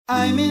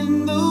I'm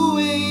in the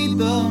way,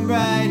 the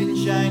bright and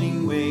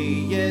shining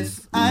way.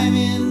 Yes, I'm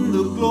in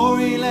the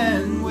glory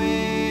land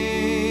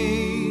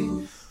way.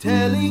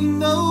 Telling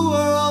the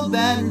world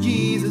that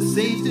Jesus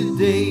saves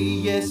today.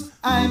 Yes,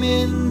 I'm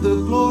in the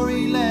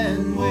glory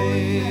land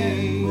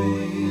way.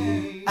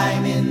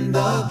 I'm in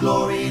the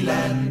glory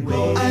land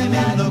way. I'm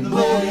in the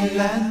glory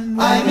land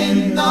way. I'm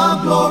in the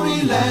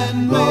glory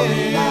land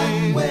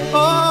way.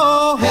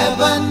 Oh,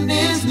 heaven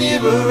is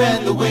nearer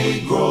and the way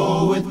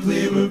groweth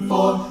clearer,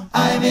 for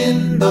I'm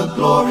in the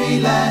glory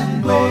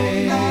land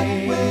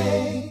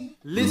way.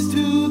 Listen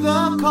to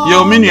the call.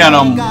 Yo,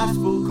 Minianum.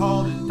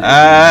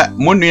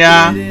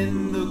 Munia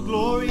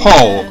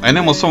Paul, and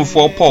then some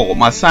for Paul,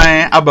 my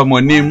sign,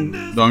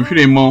 Abamonim, don't hear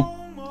him.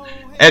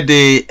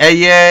 Ede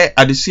eye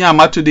adisia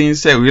matudin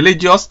say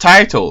religious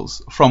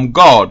titles from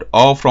God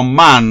or from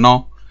man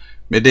no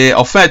me de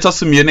offer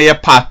to me na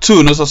part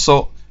 2 no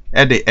so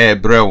ede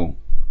ebrew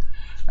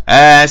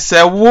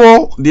se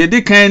wo de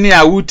dikan ni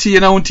awuti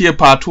na wuntie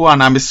part 2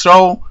 na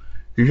mesrew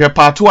hwehwe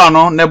part 2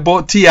 no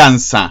nebo ti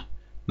ansa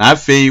na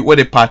afei wo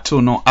de part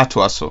 2 no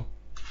ato aso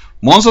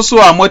mo nso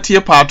so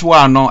amotie part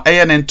 2 no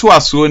eye ne nto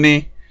aso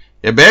ni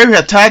ye be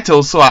hwehwe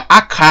titles so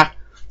aka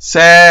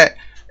se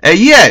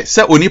eye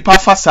se onipa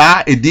fa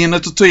saa edin no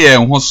toto ye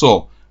ho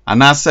so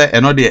anase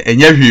eno de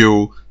enya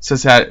hweo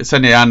se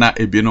ne ya na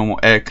ebinom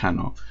eka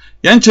no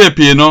ye nche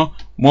pii no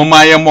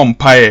moma ye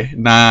mompae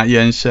na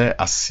ye nhye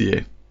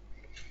ase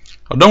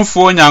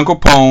odomfo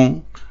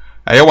nyankopon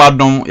aye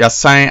wadom ya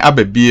san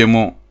ababie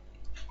mu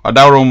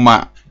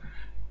odawroma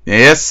ye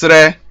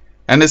yesre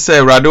ene se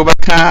awrade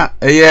obaka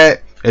eye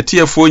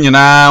etiefo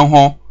nyina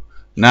ho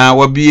na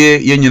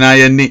wabie ye nyina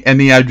ye ni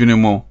ene adwene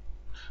mu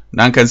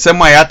na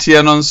nkansem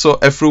ayate no nso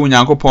afiri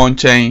unyankopon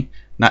chen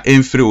na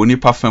emfiri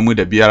onipa famu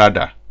da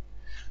biarada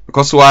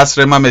because wa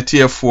asrema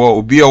metiefo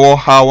obi owo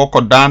ha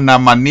wokodan na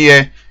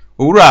mane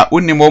owura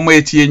unim omo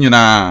etie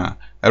nyina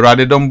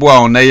awrade dombo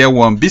a na ye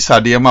won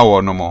bisade ma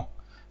wono mo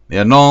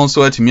na no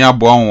nso atimi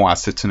abo won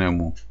asetena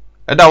mu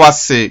eda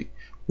wase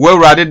wo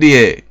awrade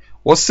de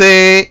wo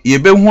se ye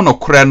behu no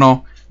kore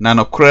no na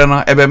no kore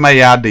no ebe ma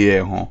ya de ye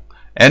ho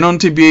eno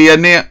ntibi ye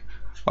ne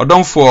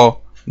odomfo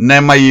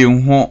na ma ye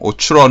hu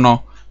ochro no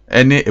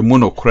ene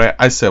emunokre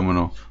asem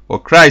no o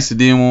Christ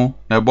din mu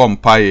na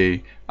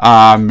bompaye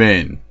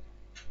amen.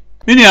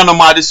 Mini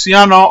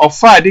anomadesua no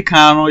ofa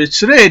adikan no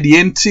yekire de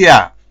enti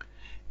a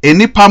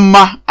enipa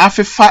ma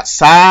afefa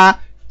saa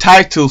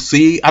titles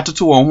yi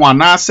atoto won ho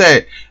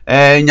anase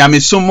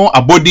nyamesomo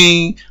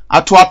abodin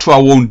atoato a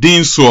won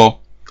din so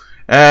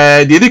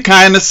the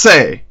adikan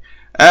say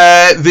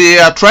they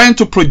are trying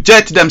to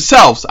project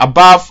themselves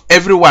above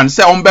everyone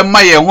say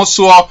onbema ye ho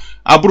so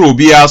abro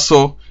obi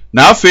aso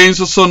na afei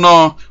nso so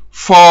no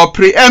for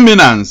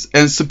preeminence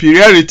and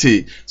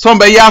superiority some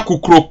be ya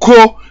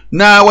kukroko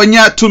na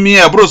wanya tumi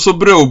abro so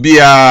bre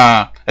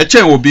obia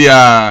echen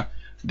obia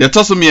the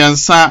tosomi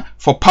ensa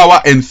for power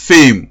and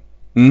fame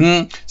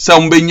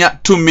some be nya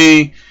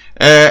tumi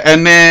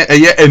ene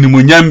eye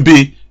animunyam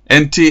bi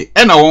enti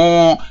ena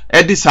won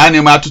edi saa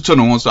ne ma atoto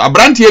no ho so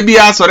abrantie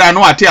bia asore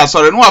anu ate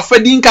asore no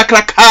afadin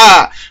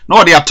kakraka na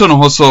ode ato no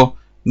ho so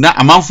na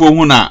amanfo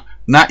hu na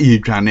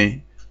yedwane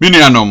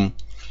minuanom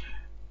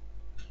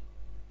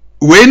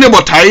we ne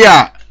botai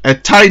a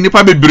etai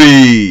nipa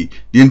bebre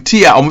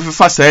yenti a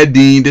omfefa saa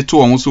din de to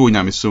won so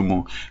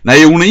onyamesomo na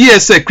yehunu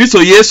yese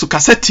Kristo Yesu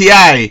kaseti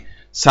ai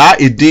saa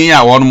edin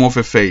a won mo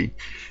fefei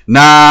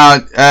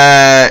na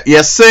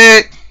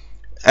yese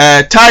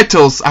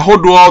titles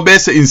ahodo be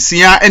se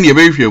nsia ene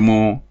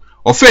ebehwemu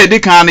ofe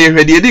edikan na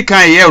yehwede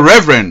edikan ye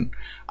reverend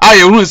a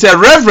yehunu se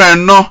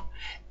reverend no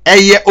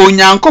eye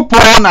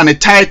onyankopon na ne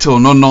title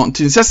no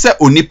ntinsese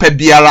onipa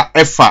biara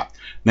efa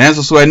na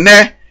enso so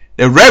ene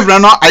the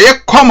reverend no aye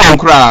common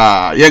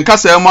kra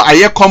yenkasa mo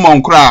aye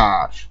common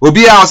kra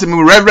obi a say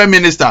reverend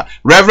minister,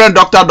 reverend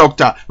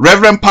doctor,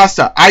 reverend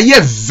pastor aye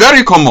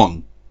very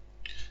common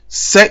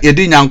say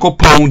yedi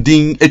nyankopon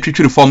din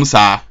etwitwiri form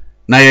sa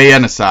na ye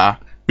ne sa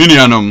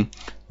minuanom.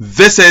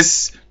 This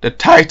is the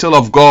title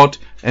of God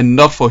and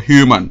not for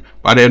human,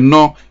 but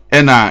no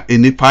ena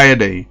enipa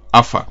dey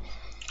afa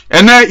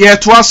ena ye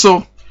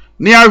toaso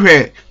ni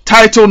ahwe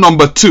title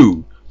number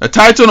 2. The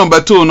title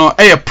number 2 no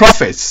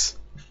prophets.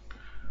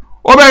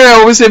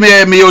 Obere we say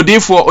me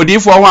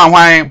odifo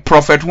hwan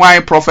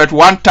prophet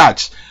one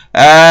touch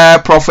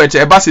prophet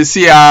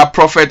ebasisia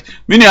prophet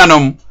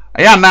minianom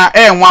aya na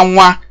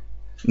nwanwa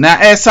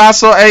na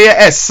esaso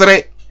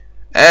esre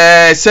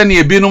sene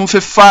ebinum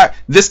fefa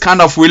this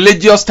kind of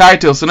religious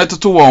titles na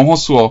toto won ho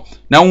so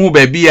na hu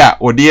ba bia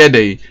ode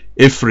dey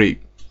efre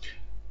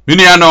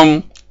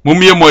minianom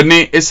mumye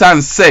moni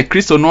esanse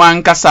Kristo no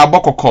ankasa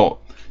bokoko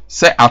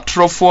se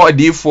atrofo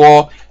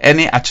adifo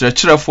ene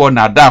akyerɛkyerɛfo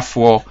na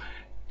adafo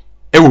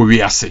ewo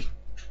wiase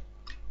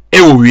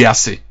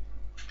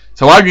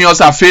so wadwen yo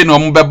sa fe no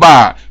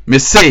mbeba me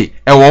say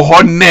ewo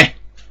ho ne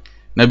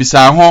na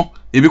bisa ho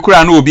ebi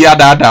kura na obi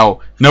adaada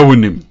na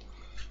wonim.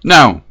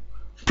 Now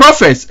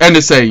prophets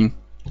and saying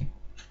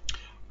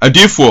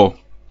adifo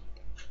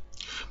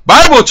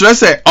Bible to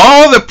say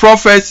all the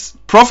prophets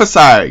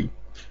prophesy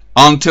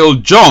until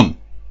John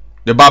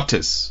the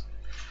Baptist.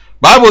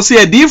 Bible say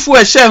adifo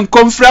e hye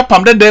nkom fra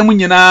pamdeda mu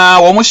nyina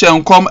wo mo hye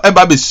nkom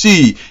eba be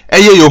si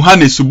eye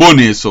Yohane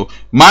suboni so.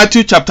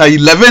 Matthew chapter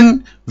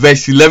 11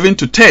 verse 11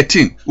 to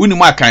 13. Uni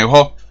mu akan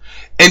ho.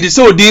 And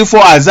so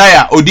odifo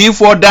Isaiah,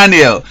 odifo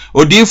Daniel,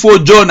 odifo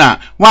Jonah,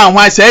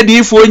 wan say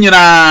adifo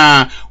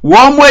nyina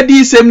wo mo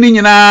adi sem ni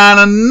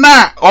nyina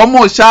na o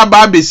mo sha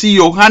ba be si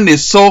Yohane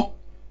so.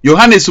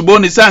 Yohane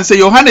suboni san say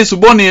Yohane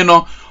suboni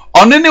no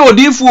ono ne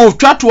odifo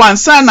twato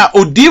ansa na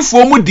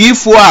odifo mu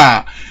difo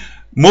a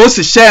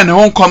Moses share ne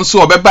hon kom so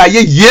obeba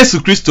ye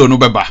Yesu Kristo no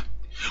beba.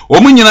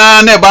 Omu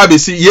nyina na eba be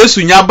si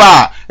Yesu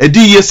nyaba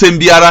edi yesem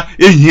biara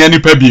ehia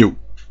nipa bio.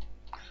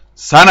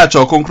 Sana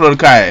cho konkron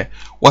kai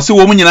wose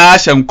wo mu nyina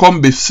hye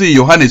nkom be si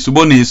Yohane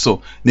suboni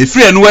so ne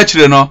frɛ no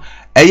akire no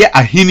eye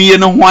ahiniye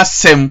no ho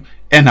asɛm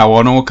ɛna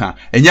wono ka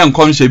enye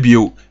nkom hye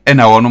bio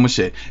ɛna wono mo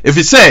hye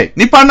efi sɛ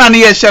nipa na ne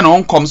ye hye no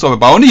nkom so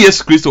beba oni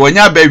Yesu Kristo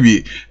wonya ba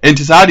wie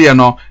enti saade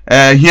no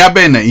hia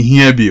be na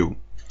hia bio.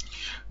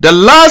 The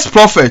last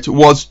prophet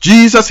was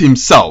Jesus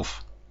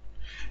himself.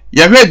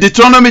 Yahweh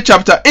Deuteronomy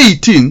chapter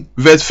 18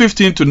 verse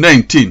 15 to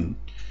 19.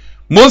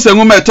 Mose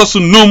ngume etosu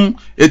num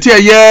etia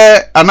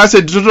ye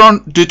anase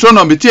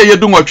Deuteronomy etia ye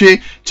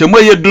dunwotwe chemo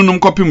ye dunum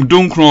kopim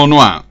dunkron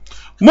no a.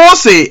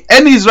 Mose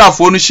eni Israel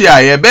fo no hia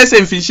ye be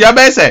se mfinhia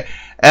be se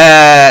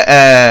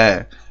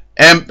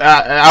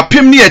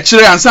apim ne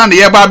ekire ansa na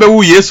ye ba be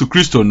wu Yesu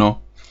Kristo no.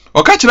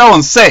 Oka kire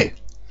won se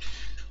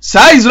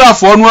sa Israel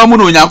fo no amu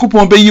no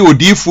Onyankopon be yi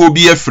odifo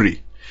bi afri.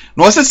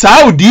 No se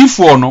sa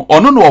odifo no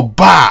ono no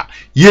oba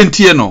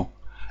yentie no.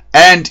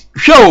 And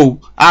show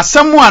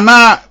asemu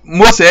ana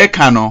Mose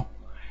eka no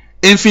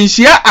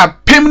mfinhia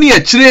apem ne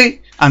ekire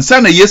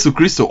ansa na Yesu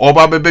Kristo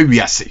oba bebe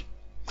wiase.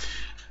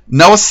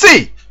 Na o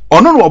se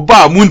ono no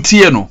oba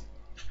muntie no.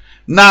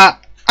 Na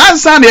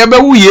ansa na ebe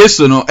wu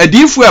Yesu no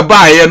adifo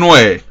eba ye no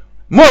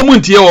mo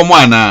muntie wo mo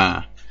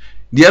ana.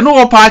 De no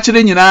opa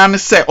akire nyina ne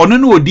se ono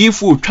no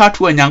odifo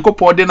twato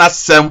Onyankopon de na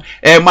sem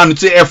man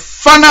to a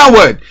final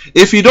word.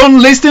 If you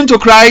don't listen to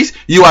Christ,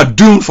 you are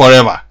doomed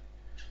forever.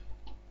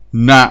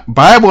 Na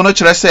Bible no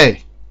kire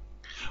se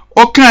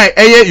okan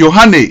eye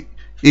Yohane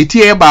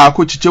etie ba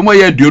ko chichemo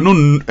ye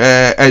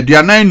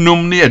aduanan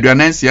num ne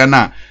aduanan sia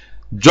na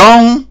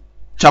John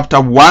chapter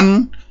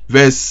 1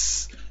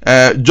 verse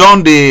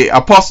John the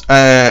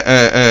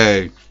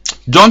apostle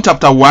John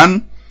chapter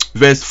 1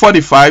 verse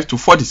 45 to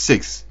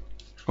 46.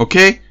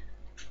 Okay?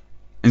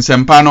 In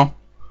Sempano.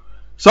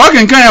 So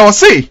I can you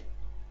say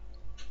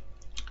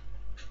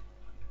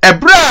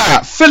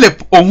Ebra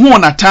Philip ohu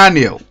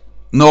Nathaniel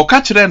no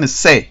kachire ne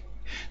say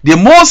the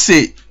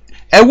Mose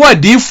ewa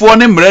difo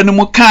ne mre no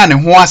mu kan ne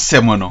ho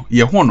asem no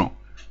ye ho no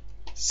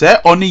say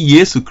oni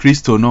Yesu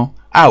Kristo no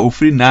a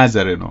ofri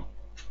Nazareth no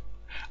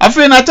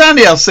afi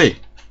Nathaniel say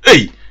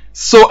hey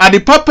so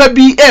ade papa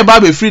bi ba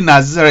be free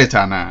Nazareth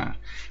ana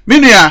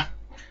minua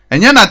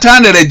enye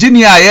Nathaniel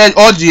eginia ye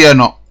ogie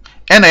no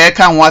ena ye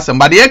kan ho asem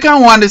but ye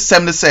kan ho ne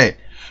sem ne say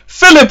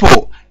Philip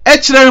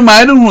echire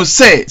ma enu hu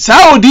say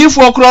sa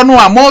odifo kro no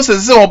a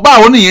Moses say oba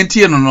wo ne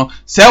yentie no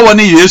say wo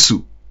ne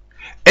Yesu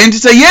enti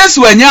say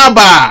Yesu anya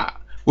ba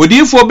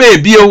odifo be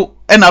bio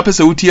ena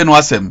pese wutie no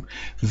asem.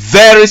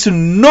 There is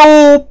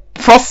no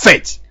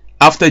prophet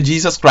after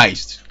Jesus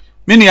Christ.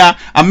 Minia,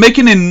 I'm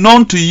making it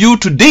known to you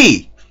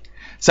today.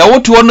 Say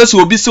what to honest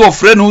will be so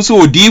friend who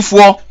so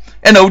odifo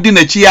ena udi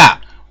na chi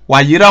a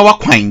wa yira wa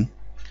kwan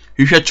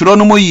hwehwe chiro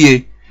no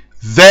moye.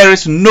 There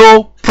is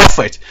no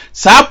prophet.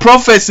 Sa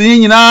prophets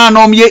nyina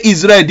no me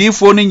Israel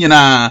difo no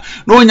nyina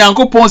no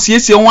Onyankopon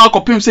siesie ho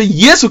akopem se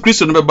Yesu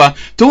Kristo no beba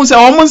to hu se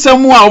omo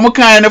nsemu a omo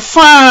kan ne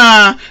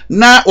fa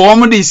na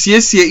omo de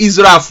siesie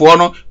Israel fo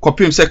no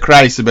kopem se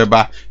Christ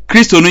beba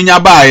Kristo no nya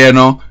baaye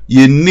no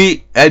ye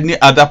ni any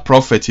other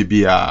prophet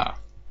bia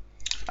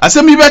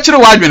asem bi be kire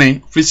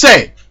wadwene fi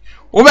se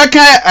wo be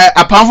kan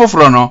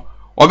apanfoforo no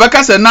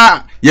obeka se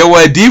na ye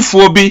wa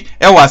difo bi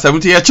e wa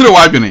asem te ye kire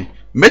wadwene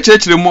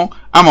mechekire mo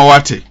ama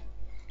wate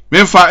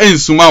memfa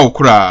ensuma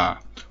okura.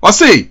 Or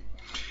say,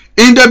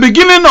 in the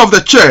beginning of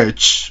the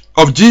church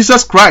of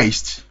Jesus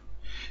Christ,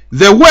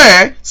 there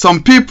were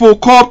some people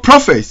called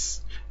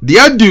prophets.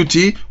 Their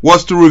duty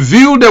was to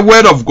reveal the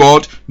word of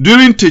God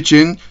during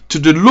teaching to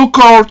the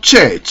local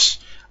church,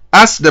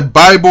 as the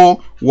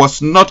Bible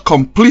was not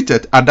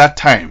completed at that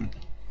time.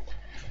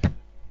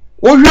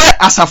 Ohwe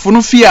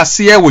asafo fi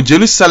ase wo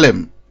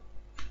Jerusalem.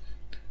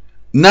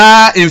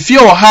 Na mfie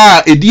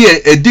oha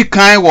edi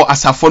kan wo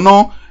asafo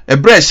no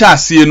ebre sha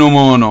asie no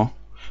mo no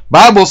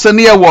Bible se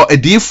ne ye wo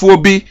edifo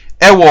bi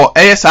wo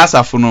sa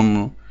asafo no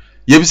no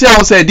ye bi se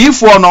wo se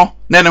edifo no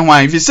ne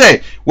hwan fi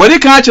se wodi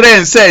kan kire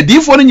en se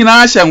edifo no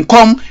nyina hye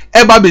nkom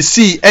eba be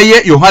si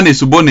eye Yohane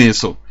suboni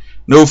so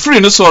na ofiri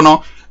no so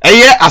no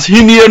eye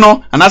ashinie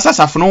no anasa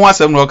asafo no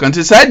asem no kan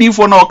ti se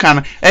edifo no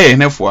kan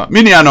nefo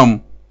minianom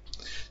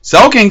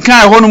sa o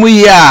kan ho no mu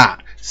yi a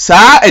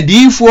sa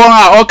edifo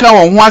a o kan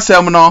won ho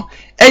asem no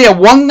eye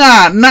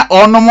wonga na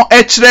onomo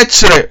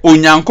ekire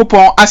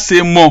Onyankopon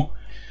asemo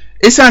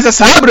esanse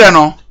sabre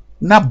no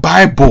na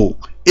Bible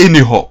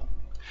eniho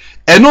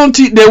And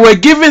until they were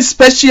given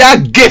special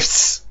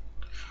gifts.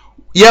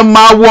 Ye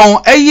ma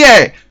won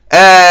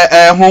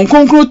Hong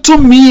Kong to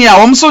me,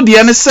 so the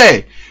end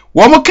say,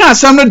 one can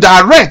send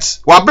direct,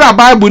 wa bra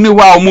Bible ni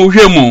wa omu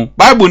hwemu,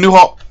 Bible ni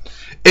ho.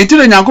 Enti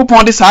the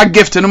Nyankopon this our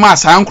gift no ma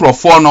san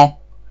krofo no.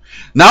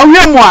 Now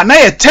hwemu a na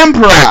ye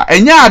temporary,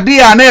 enya ade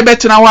a na ye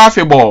betena ho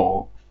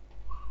afebo.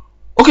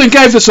 Okay,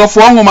 nka ife so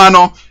fo nwoma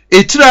no,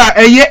 etira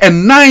eye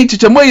enan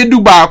tichemo ye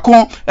du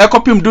baako,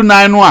 ekopim du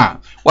nan no a.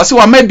 Wase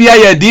wa mabia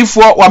ye difo,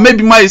 wa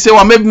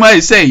mabima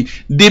ye say,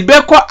 de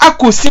beko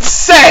akosi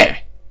se.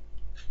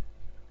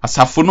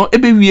 Asafo no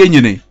ebe wie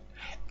nyine.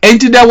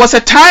 Enti there was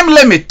a time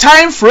limit,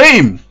 time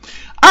frame.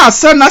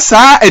 Asa na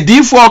saa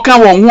edifo ka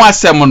won ho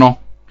asem no.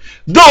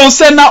 Though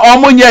say na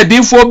omonye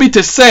edifo bi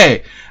te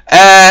say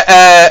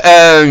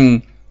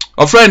a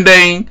friend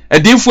then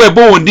edifo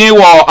ebo woni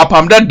wo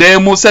apamda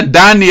dan mu say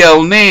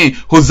Daniel ne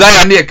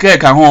Hosea ne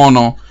ekeka ho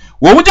no.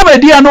 Wo mu jaba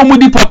dia no mu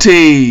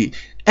dipote.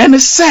 Ene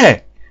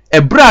say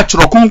ebra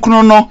chro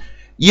konkron no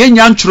ye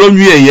nya nchro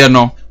nwieye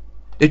no.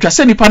 Etwa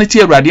se nipa ne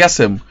tie Awurade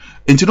asem.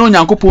 Enti no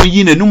Nyankopon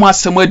yi nanum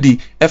asem adi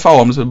efa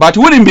wo so. But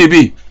wouldn't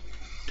be.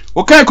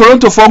 Okay,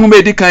 Corinthians 4 who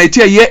edi kan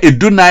etie ye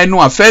edunan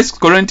no a 1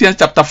 Corinthians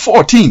chapter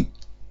 14.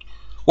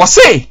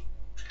 Wase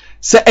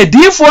se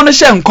edifo no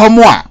hye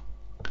nkomo a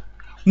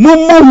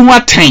mumu hu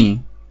aten.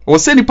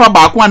 Wase nipa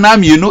baako na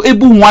mienu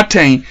ebu hu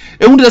aten.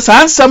 Ehun de sa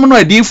ansem no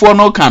edifo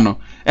no ka no.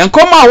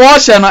 Nkomo a wo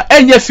hye no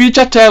enye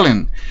future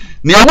telling.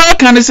 Ne awa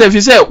kan ne se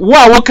fi se wo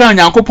a wo kan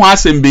Nyankopon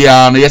asem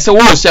bia no ye se wo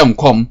hye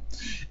nkom.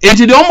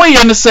 Enti de omo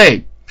ye no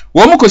se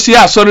wo mo kosi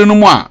asori no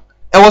mu a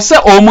e wo se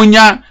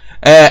omunya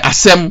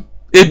asem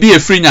ebi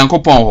efri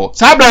Nyankopon ho.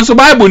 Sa abran so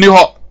Bible ni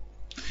ho.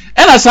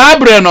 Ena sa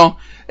abre no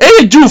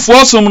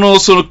Jewfo som no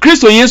so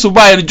Kristo Yesu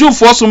ba ye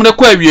Jewfo som ne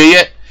kwa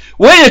wieye.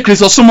 Wo ye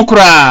Kristo som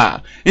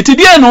kura. Enti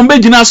die no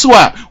mbegina so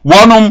a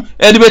wonom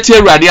e de beti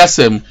Awurade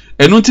asem.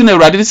 Enu nti na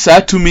Awurade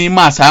sa tumi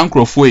ma sa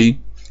nkrofo yi.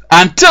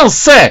 Until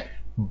say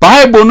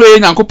Bible no ye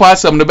Nyankopon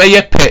asem no be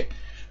ye pe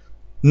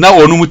na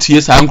wonum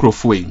tie sa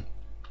nkrofo yi.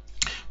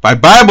 By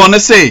Bible no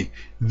say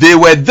they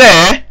were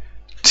there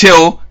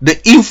till the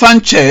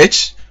infant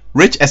church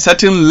reached a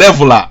certain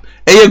level a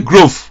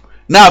growth.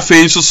 Na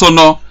afen so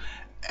no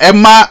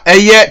Emma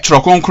eye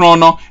trokonkron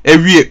no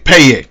ewie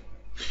peye.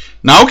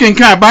 Now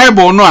can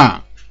Bible no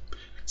a.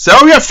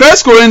 So we have 1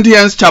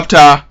 Corinthians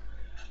chapter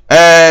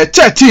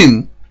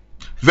 13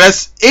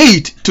 verse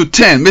 8 to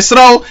 10.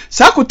 Misrael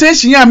sa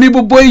quotation ya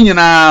miboboy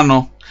nyina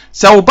no.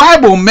 So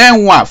Bible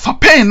men wa fa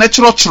pen na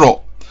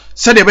chro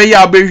said the way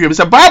ya behwem.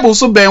 Say Bible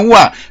so ben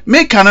wa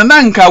me kan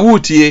na nka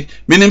wutie.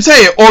 Menim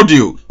say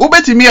audio.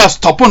 Ubetimi a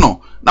stop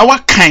no. Na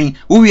wakan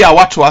we are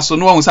what was so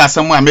no one say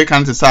asem a make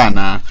kan say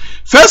na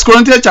 1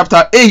 Corinthians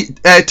chapter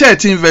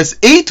 13 verse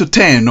 8 to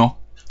 10 no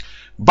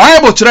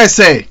Bible try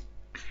say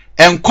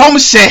enkom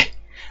hye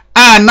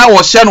na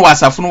wo hye no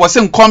asafo no wo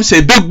say enkom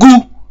hye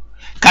begu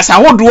kasa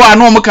wodo a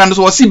no mo kan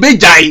so wo si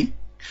bejai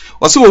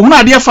wo say wo hunu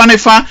ade fa ne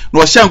fa na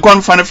wo hye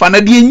enkom fa ne fa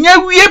na de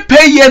nya wie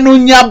peye no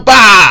nya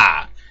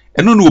ba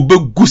eno no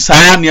begu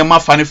saa ne ma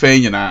fa ne fa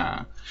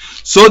nyina.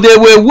 So they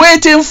were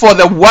waiting for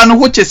the one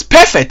which is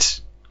perfect.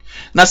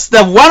 Now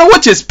the one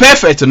which is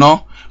perfect,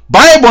 no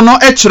Bible no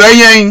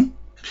yen.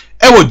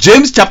 Ewo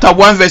James chapter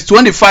 1 verse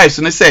 25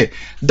 so they say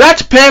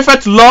that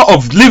perfect law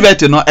of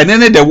liberty no and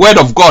then the word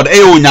of God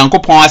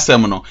Nyankopon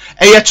asem no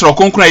chro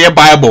konkron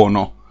Bible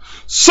no.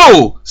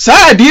 So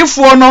sa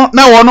adifo no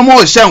na wono mo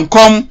hye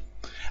nkom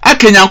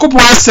aka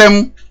Nyankopon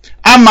asem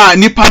ama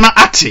nipa na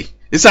ate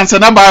isanse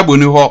na Bible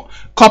ni ho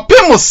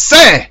kopim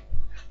say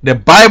the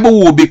Bible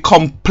will be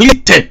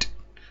completed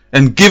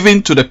and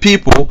given to the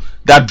people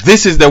that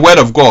this is the word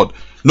of God.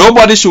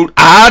 Nobody should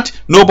add,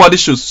 nobody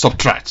should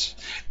subtract.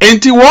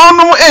 Enti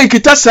wonu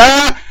ekita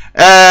sa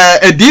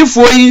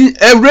edifo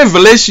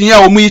revelation ya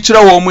omu ichira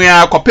omu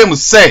ya kopem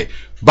say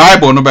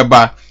Bible no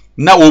beba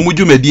na omu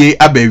dwumadie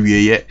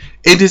abawieye.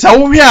 It is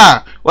how we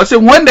are. What say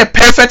when the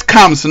perfect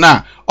comes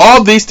now,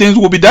 all these things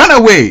will be done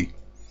away.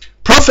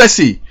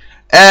 Prophecy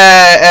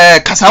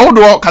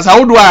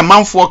kasawodo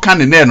amanfo kan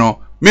ne no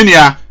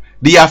menia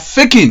they are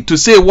faking to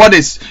say what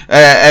is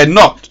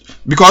not.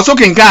 Because so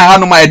can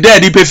hanu my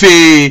daddy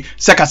pefe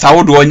sekasa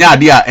wodo onya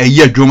ade a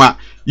eye adwuma.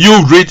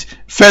 You read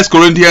 1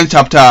 Corinthians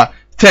chapter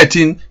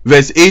 13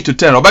 verse 8 to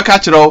 10. Obeka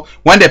chiro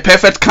when the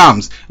perfect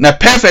comes. Na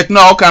perfect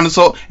no all can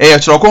so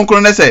chiro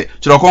konkron na say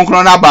chiro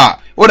konkron na ba.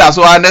 Oda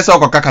so ande say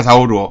okaka kasa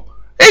wodo.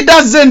 It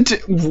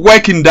doesn't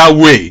work in that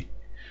way.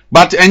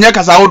 But enya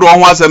kasa wodo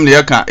ho asem ne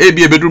yeka e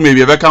bi ebedru me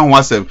bi ebeka ho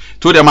asem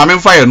to de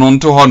mamemfa ye no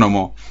nto ho no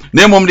mo.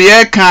 Na mom de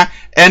yeka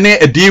ene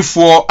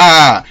edifo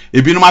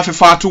ebinum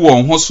afefa to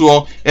won ho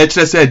so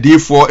kire se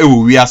edifo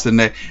ewo wiase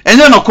ne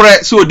enye no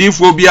kore se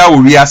odifo bia wo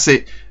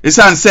wiase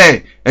isan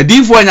se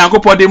edifo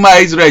Nyankopon de ma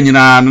Israel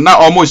nyina na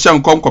omo hye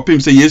nkom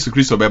kopim se Yesu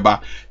Kristo beba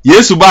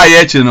Yesu ba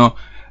ye chi no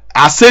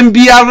asem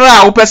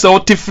biara wo pese wo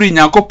tefri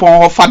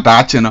Nyankopon ho fada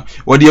achi no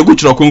wo de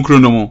aguchiro konkro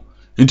no mu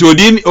nti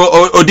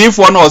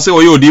odifo no se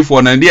wo ye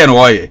odifo na de no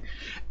wo ye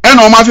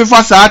ena o ma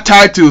afefa sa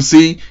title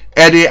si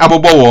ede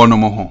abobo wo no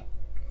mo ho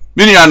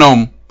mini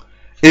anom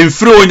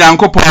Enfri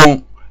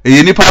Onyankopon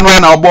eye nipa no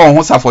na obo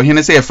ho safo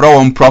hene say efra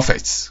won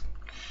prophets.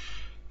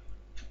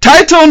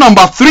 Title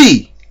number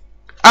 3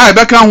 I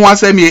beka ho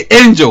asem ye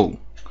angel.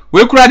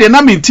 We kura de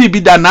na menti bi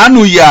da na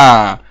anu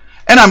ya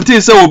ena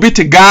menti say obi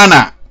te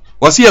Ghana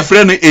wo se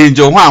efra no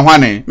angel ho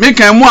ahwane me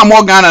kan mu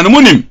amo Ghana no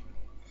munim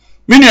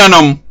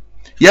minianom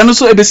ye no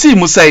so ebesi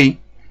mu sai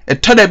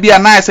etoda bia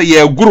na say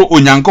ye guru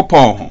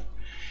onyankopon ho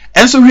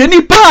enso hwe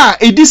nipa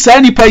edi sa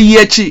nipa yi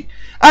achi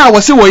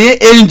wo se wo ye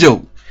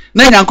angel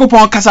na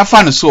nyankopon kasa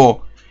fa ne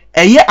so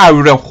eye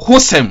awre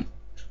hosem.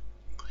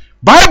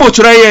 Bible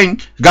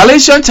turayen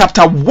Galatians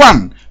chapter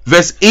 1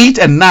 verse 8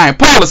 and 9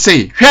 Paul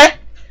say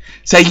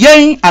say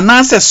yen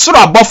ananse soro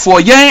abofo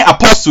yen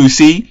apostle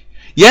say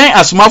yen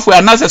asomafo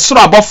ananse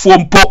soro abofo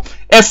mpo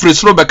efre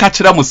soro be ka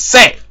kire mu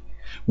say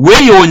we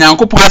ye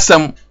onyankopon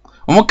asem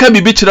omo ka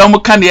bibi kire mu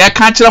ka ne ya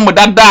ka kire mu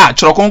dada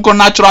kire konkon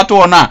na kire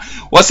ato na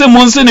wo se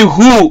mu nse ne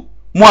hu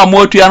mu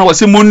amotua no wo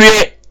se mu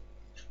nue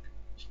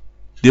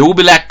they will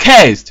be like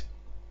cursed.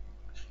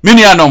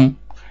 Minianom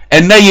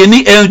and na ye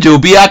ni angel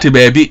bi ate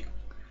baby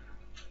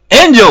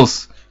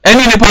angels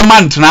any nipa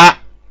mantna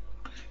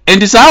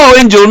and this how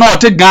angel no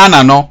te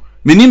Ghana no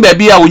menim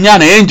baby a wonya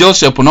na angel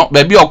ship no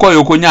baby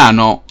okoyo konya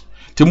no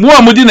ti mu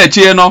amudi na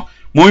chie no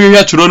mo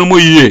hwehwe chiro no mo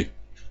yie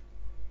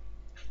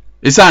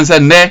isanse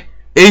ne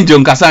angel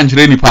nkasa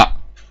nchire nipa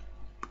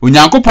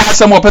onyankopon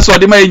asem opese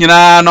ode ma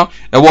nyina no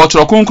e wo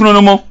chiro konkunu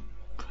no mo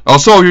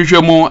oso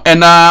hwehwe mu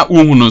ena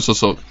wohunu nso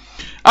so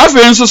afi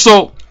nso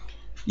so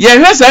ye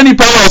hwesa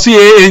nipa wo so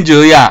ye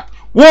angel ya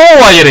wo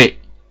yere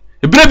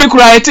ebire bi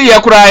kura ete ye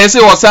kura ye se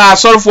wosa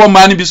asorfo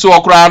man bi so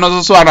okura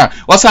no so ana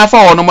wosa fa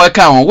wono mo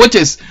ka on which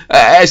is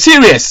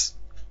serious.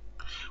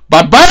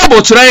 But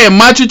Bible try in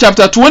Matthew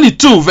chapter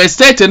 22 verse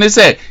 13 it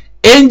say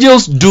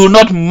angels do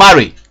not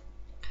marry.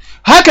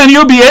 How can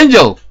you be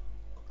angel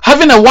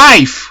having a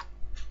wife?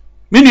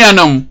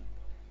 Minianom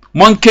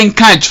mon ken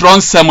kan chron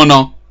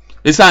semono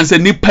isan se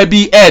nipa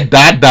bi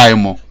dada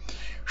mo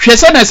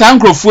hwese na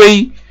sankrofo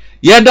yi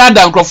ye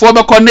dada nkrofo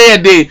be kɔ na ye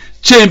de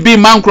chain bi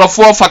man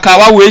nkrofo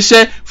fakawa we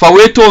hye fa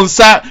we to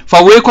nsa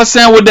fa we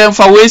kosen wo dem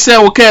fa we se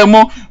wo ka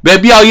mo ba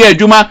bia o ye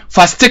adwuma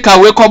fa sticker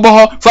we kɔbɔ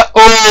ho fa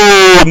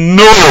oh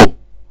no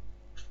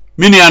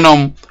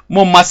minianom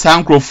mo ma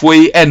sankrofo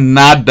yi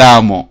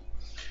nada mo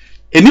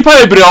enipa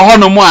bebre ho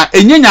no mo a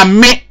enyenya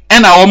me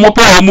na wo mo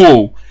pa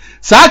mo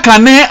saa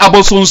kane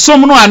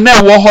abosonsom no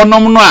ana wo ho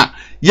nom no a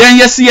yen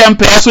yesi yen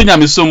pe so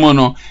nyamesom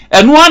no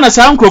eno ana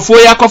saa nkrofo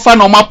ya kofa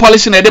no ma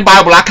polish na de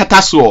Bible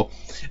akata so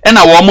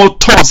na wo mo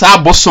to saa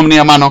abosom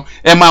ne ma no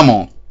ema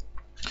mo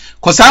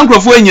ko saa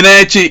nkrofo nyina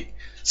echi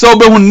so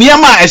obehu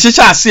niam a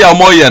ehyecha ase a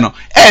mo ye no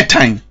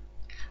tan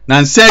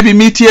na nsa bi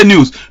media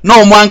news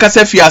no mo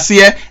ankasa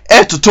fiase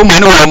etoto mo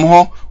ne wo mo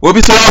ho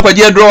obi so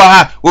akwaje adro wa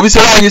ha obi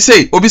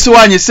so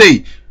wanyi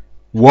sei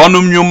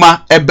wonum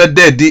nyuma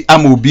ebededi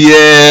ama obi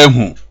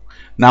ehu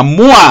na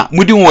mo a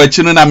mudi wo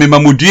achi no na mema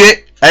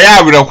mudue aya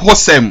awre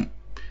hosem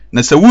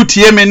na se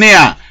wutie me ne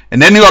a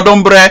enene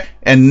odombre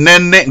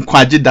enene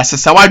nkwaje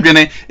dasesa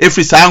wadwene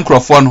efri saa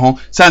nkrofo no ho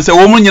sanse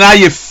wo mu nyina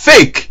ye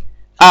fake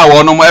a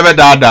wono mo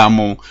ebedada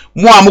mo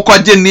a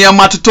mukwaje niam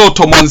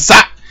atoto mo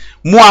nsa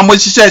mo a mo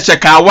hihye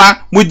kawa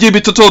mo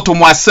gibi tototo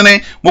mo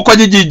asene mo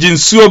kwaje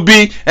jinsuo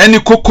bi eni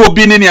koko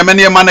bi ne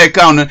niam na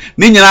account no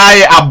ni nyina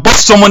ye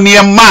abosom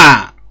niam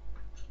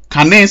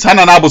kane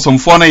sana na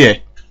abosomfo no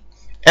ye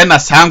ena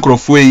saa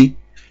nkrofo yi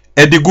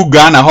edigu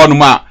Ghana ho no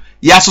ma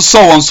ya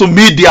so won so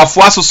media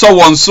fo aso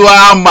won so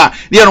ama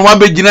ne no wa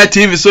begina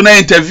TV so na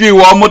interview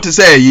wo mo te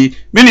say yi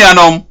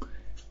minianom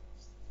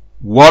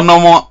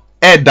wonom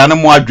dan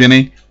mo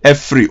adwene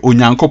efri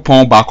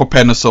onyankopon ba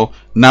akopɛ no so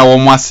na wo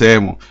mo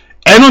asɛm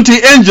eno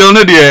nti angel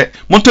no de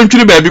mo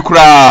tontwiri ba bi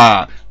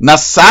kura na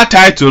saa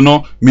title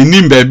no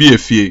minim ba bi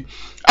efie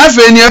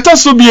afa ni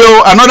etaso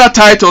bio another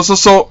title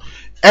so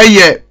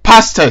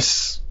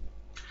pastors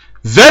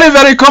very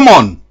very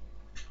common.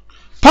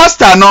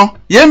 Pastor no,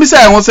 yemi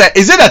say I won't say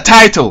is it a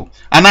title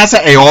and answer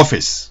a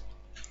office.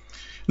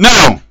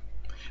 Now,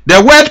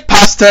 the word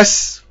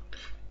pastors,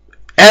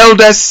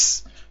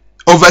 elders,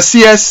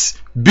 overseers,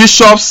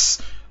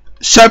 bishops,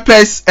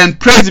 shepherds and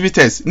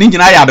presbyters ni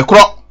nyina ya de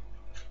kro.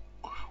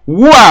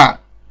 What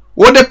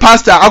the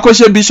pastor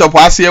akoshe bishop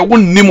ase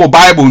won ni mo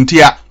Bible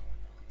ntia.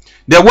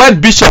 The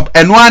word bishop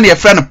and one your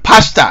friend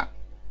pastor.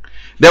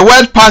 The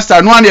word pastor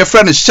and one your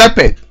friend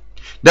shepherd.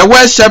 The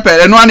word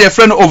shepherd and one your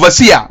friend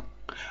overseer.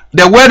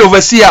 The word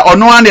overseer or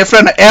no one their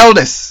friend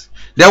elders.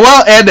 The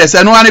word elders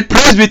and one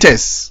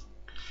presbyters.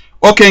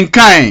 Okay,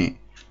 kind.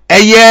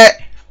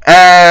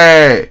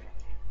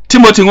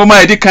 Timothy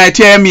ngoma edi kan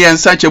tie me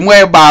ensanche mo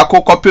e ba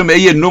akokopem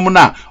eye num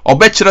na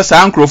obekire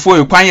sa ankrofo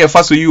e kwan ye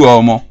fa so yi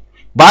omo.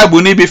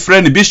 Bible ni be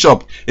friend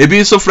bishop,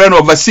 ebi so friend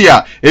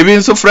overseer,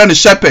 ebi so friend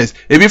shepherds,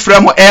 ebi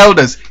friend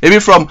elders,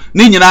 ebi from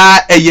ni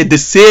nyina eye the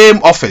same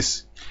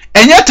office.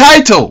 Enye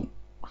title.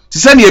 Ti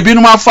se na ebi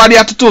num afade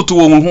atoto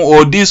wo hu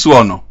or this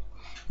one.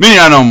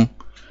 Minianom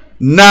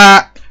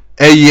na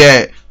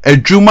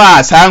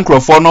adwuma saa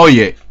nkrofo no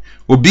ye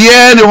obi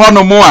ni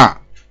hono mo a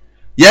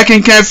ye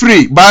kenkan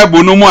free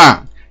Bible no mo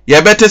a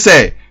ye bete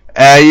se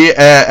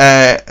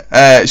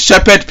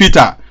shepherd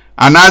Peter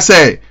and I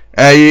say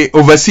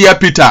overseer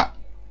Peter.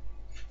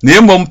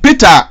 Name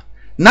Peter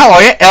now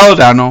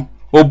elder no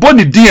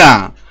obodi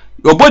dia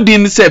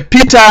obodi say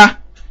Peter,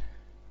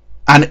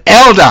 an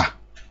elder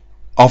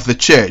of the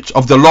church,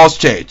 of the Lord's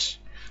church.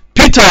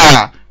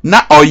 Peter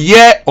na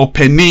oye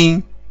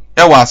openi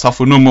ewa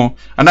safunumo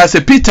and I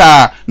say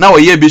Peter na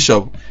oye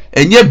bishop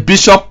enye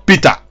Bishop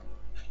Peter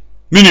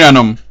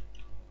minianom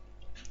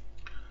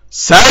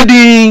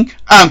sadin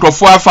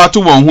ankrofo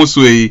afatu won ho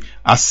so yi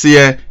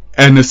ase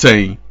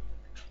anything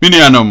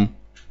minianom.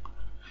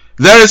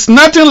 There is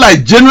nothing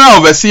like general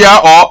overseer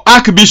or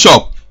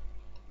archbishop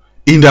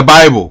in the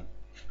Bible.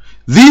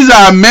 These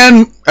are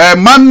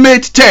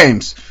man-made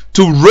terms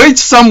to rate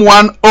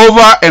someone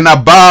over and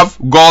above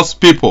God's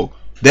people.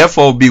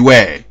 Therefore,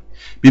 beware.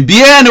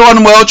 Bibia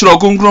anyone more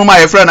chrokunkruma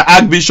my friend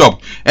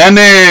archbishop and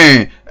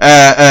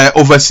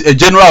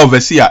general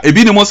overseer.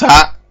 Ebi ni mo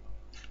sa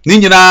ni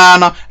nyina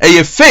no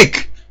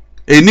fake.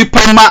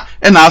 Nipa ma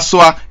na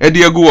asoa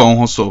de agu won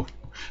ho so.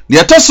 The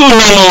atoso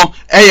no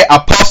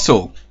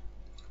apostle.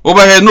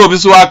 Over here no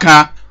biso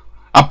aka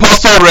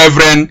Apostle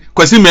Reverend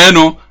Kwesi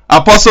Menu,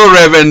 Apostle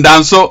Reverend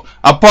Danso,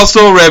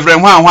 Apostle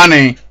Reverend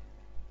Hwane.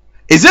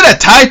 Is it a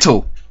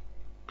title?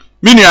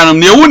 Minianum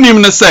ne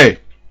wunim ne say.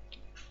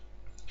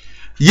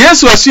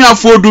 Yesu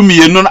asuafo du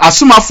mienu,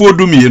 asomafo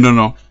du mienu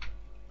no.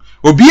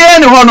 Obiye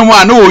ne hono mu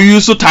ana o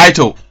use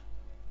title.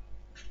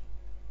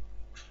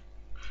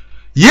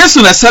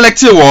 Yesu na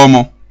select wo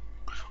mo.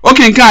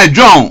 Okay, nkan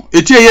John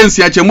etie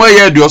yensi achemo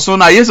ye aduoso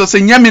na Yesu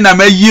se nyame na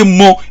mayi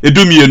mo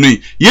edumienu.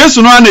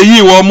 Yesu no na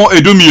yi wo mo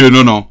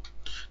edumienu no.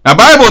 Na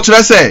Bible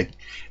tell say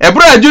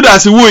ebra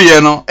Judas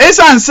wuye no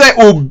esan se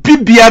obi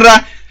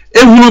biara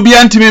ehunu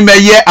bia ntimi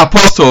meye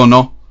apostle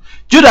no.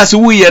 Judas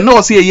wuye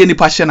no se ye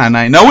nipa hye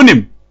nanan. Na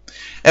wonim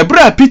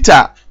ebra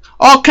Peter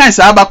all kinds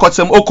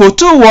abakotem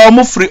okotu wo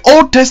mo free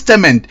Old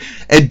Testament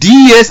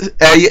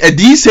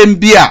edisem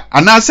bia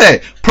ana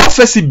say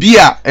prophecy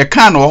bia e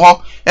kan no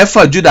ho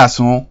efa Judas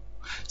ho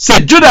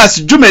se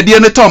Judas jumedie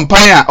ne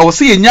tompan a o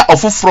se yenya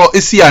ofoforo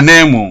esi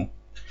anemu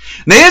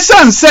na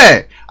yesan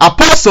se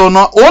apostle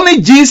no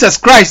only Jesus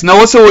Christ na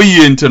wo se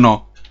oyi enti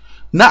no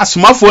na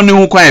asomafo ne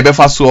hu kwan e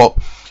befa so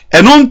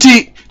eno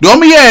nti de o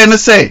meye ne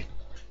se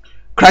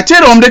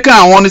kratere om de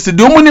kan ho ne se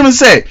de o nim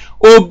se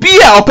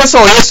obi a opese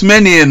o Yesu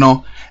mani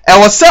no e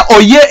wo se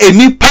oye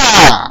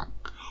enipa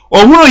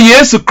ohuru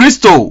Yesu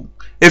Kristo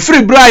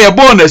efiri bra ye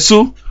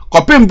bonasu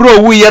kopim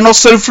bro wu ye no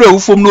serfre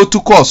ufom no tu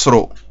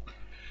kosro.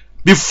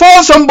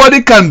 Before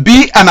somebody can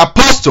be an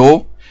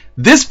apostle,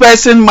 this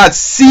person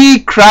must see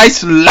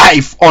Christ's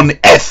life on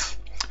earth.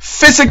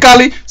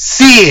 Physically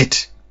see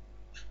it.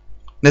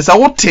 Nesa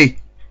wote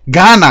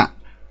Ghana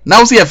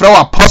now see a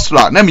flower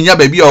apostle na minya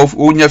baby of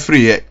onya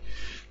free ye.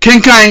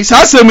 Kinkai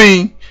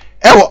sasemi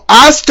ewo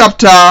Acts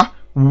chapter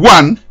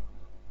 1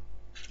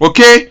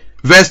 okay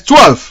verse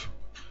 12.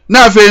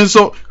 Now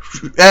so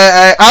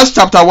Acts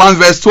chapter 1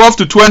 verse 12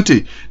 to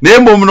 20.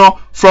 Name no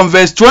from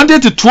verse 20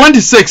 to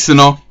 26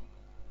 no.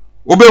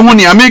 Obehu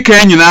ni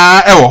ameka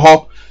nyina ewo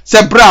ho.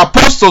 Se bra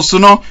apostles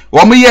no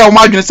wo mo ye o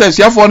madwene se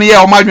suafo no ye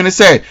o madwene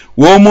se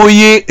wo mo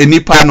yi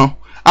enipa no.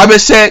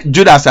 Abese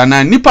Judas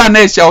anan nipa na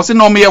ehia wo se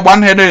no mo ye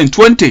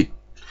 120.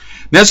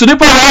 Na so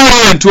nipa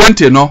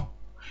 120 no.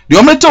 De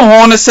o meto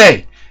ho no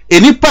se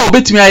enipa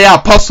obetimi aye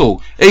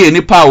apostle eye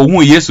nipa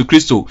ohun Yesu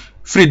Kristo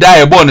free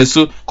die born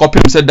so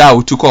kopim se da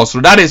o tu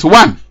course. That is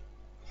one.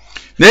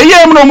 Na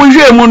ye mu no mo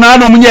hwe mu na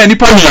no mo nya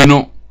nipa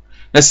mienu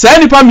na sa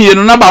nipa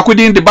mienu na ba ko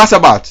din de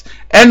Basabat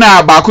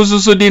ena ba ko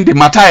susu din de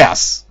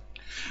Matthias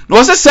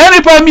no se sa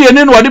nipa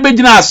mienu no de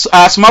begina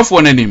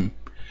asmafo nanim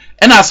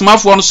ena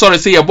asmafo no sorry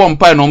say ye bom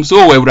pa no so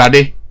o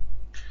awurade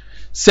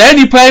sa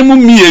nipa mu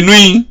mienu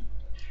yi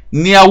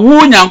ni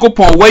awu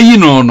nyankopon wayi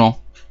no no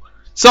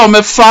se o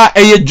mefa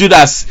eye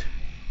Judas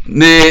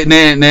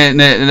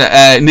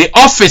ne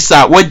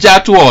officer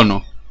wajato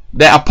ono.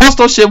 The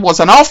apostleship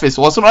was an office,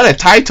 was not a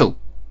title.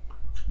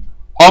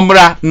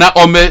 Omra na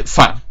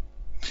omefa.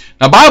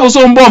 The Bible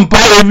so mbom pa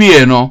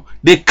ewie no,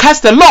 they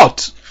cast a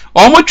lot.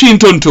 Omo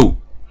twintonto.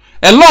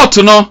 A lot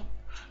no.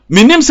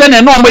 Minim se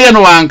ne no omoye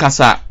no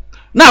ankasa.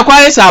 Na kwa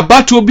yesa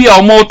abatu bi a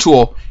omo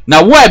to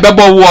na wo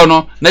ebebo wo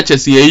no na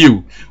chese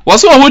yeyu. Wo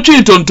so omo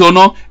twintonto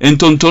no,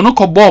 entonto no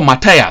kobo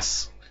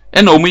Matthias.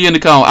 Ena omoye ni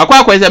kan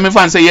akwa yesa me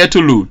fan say ye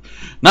to lose.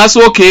 Na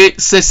so okay,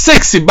 se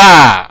 6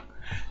 ba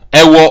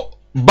ewo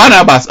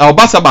Barnabas or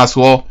Basabas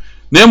wo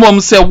na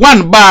emom se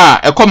 1 ba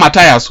ekọ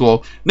Matthias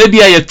wo na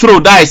dia ye throw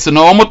dice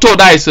no omo throw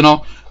dice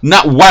no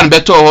na 1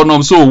 beto ho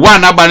no so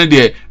 1 aba ne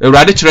de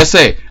Ewurade kire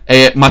se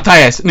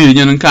Matthias na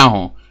yenye nkan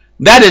ho.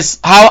 That is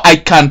how I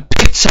can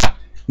picture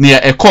near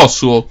a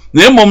course wo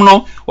na emom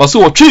no wo so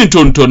wo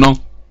twintonto no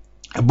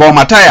bo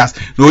Matthias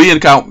na oyin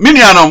kan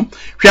minianom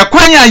hwe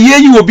kwanya ye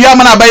yi obi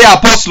ama na ba ye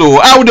apostle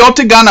a wo de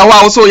otegana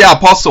wa wo so ye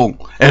apostle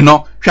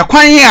eno hwe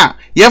kwanya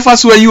ye fa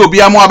so yi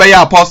obi ama ba ye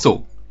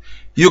apostle.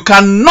 You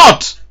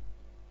cannot,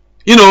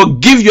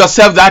 give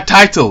yourself that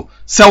title.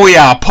 Say we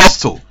are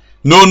apostle.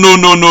 No.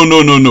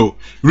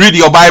 Read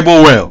your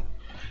Bible well.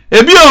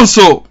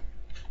 Ebionso,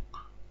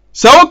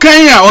 So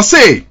okay ya or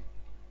say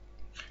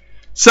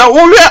so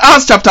we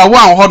Acts chapter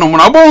 1 ho no mo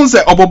obon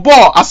say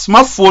obobo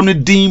asmafo no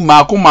din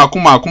mako.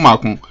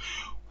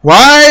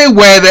 Why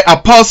were the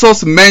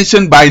apostles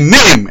mentioned by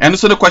name? And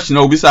so the question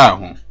will be say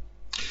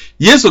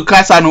Yesu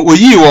Christ no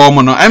oyi wo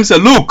mo no em say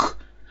look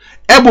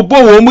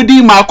ebobo wo mu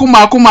din mako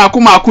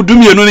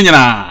dumie no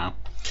nyina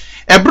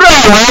ebra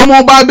wo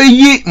mo ba be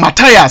yi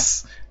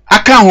Matthias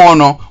aka ho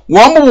no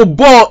wo mo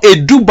bo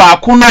edu ba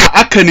ko na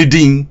aka ni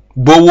din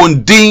bo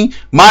won din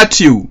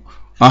Matthew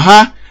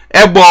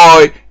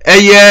eboy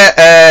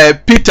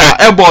Peter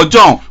ebo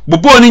John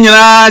bobo ni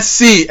nyina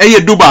see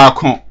du ba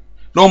ko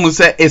no mo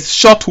say it's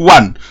short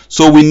one,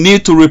 so we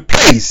need to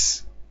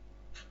replace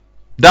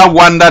that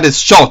one that is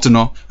short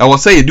no I will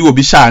say you do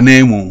obi sha na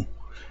emu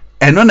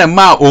eno na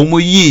ma omo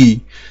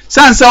yi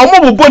sanse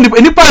omo bobo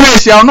nipa na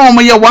hia no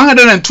omo ye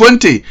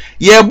 120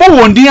 ye bo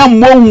wondin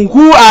ammo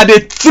who are the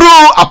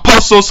true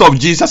apostles of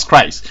Jesus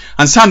Christ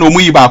and san omo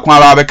yi ba ko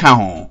ara be ka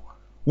ho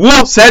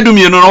wo say do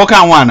me no no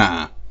ka ho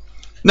ana.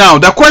 Now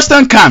the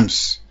question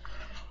comes,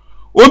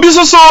 obi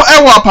so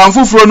e wa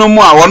pamfoforo no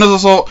mu a wono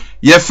so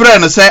ye frɛ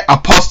no say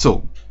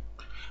apostle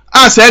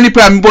say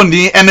nipa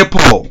mbondin ene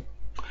Paul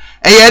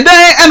Eden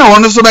and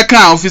one so be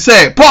kan if you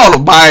say Paul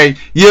by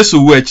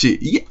Yesu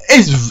wachi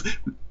is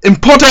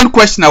important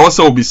question I was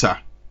so bisa.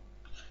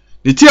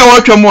 The tia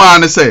watch mo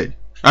an say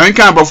I mean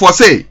kan before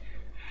say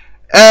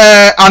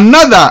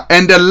another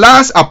and the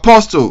last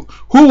apostle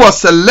who was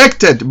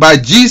selected by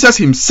Jesus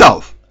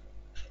himself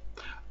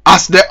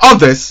as the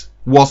others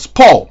was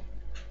Paul.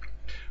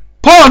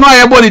 Paul no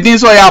everybody din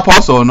so ya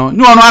apostle no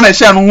no no an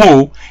share no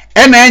ho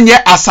e na enye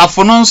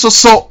asafo no nso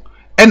so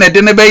e na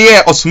de ne be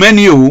ye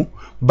osmani o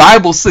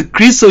Bible say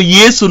Kristo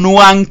Yesu no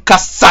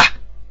ankasa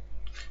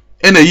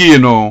ena yi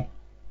no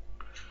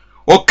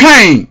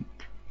okan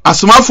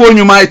asomafo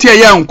nyuma eti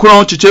ya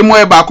nkron chichemu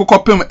e ba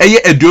akokopem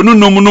eye aduonu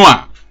nom no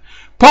a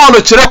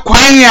Paul kire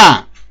kwan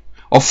a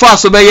ofa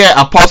so be ye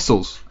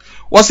apostles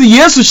wose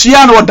Yesu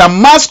hia no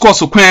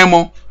Damascus kwan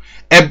mo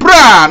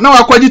ebra na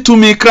wakwaji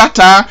tumi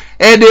krata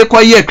e de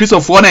kwaye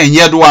Kristofo na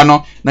enyedoa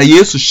no na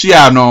Yesu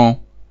hia no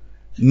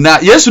na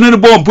Yesu ne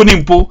bo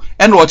mpo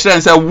ene wo kire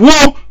nse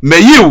wo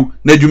mayiw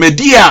na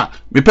dwumadi a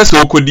me pese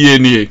okodie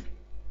nie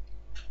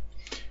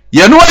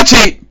ye no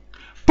achi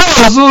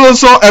Paul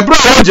so ebra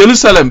wo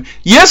Jerusalem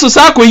Yesu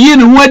sa koyi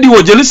ne ho adi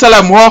wo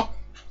Jerusalem ho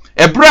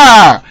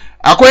ebra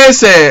akoye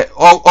se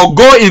o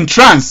go in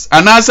trance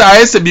anasa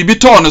ayese bibi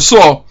ton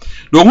so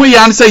do hu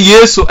yan se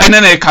Yesu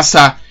ene na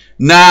kasa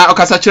na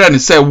okasa kire ne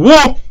se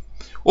wo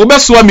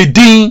obeso me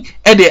din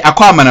e de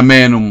akwa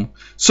amanamenum.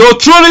 So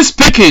truly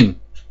speaking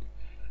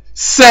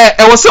say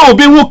e was say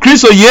obi hu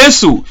Kristo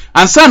Yesu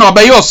ansa na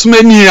obeye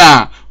osmani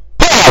a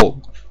Paul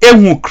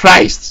ehu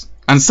Christ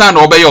ansa na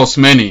obeye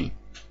osmani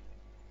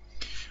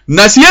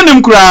na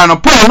sienim kura no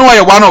Paul no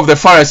was one of the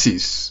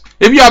Pharisees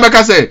ebi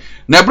abeka say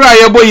na bra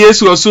ye bo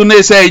Yesu osu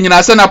na say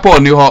nyina say na Paul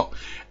ni ho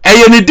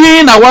eye ni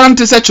din na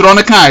warante say chiro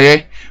no kan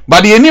ye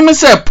but the enemy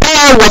say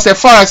Paul was a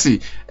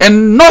Pharisee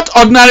and not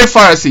ordinary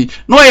Pharisee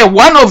no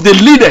one of the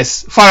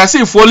leaders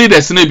Pharisee for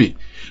leaders maybe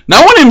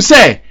now when him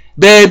say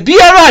the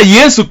biara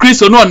Yesu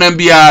Christo no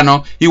nambia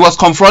no he was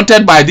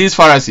confronted by these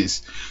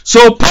Pharisees.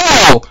 So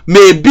Paul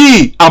may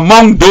be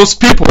among those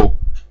people,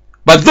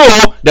 but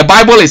though the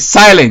Bible is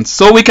silent,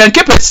 so we can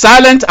keep it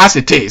silent as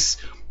it is.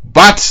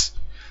 But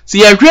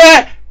see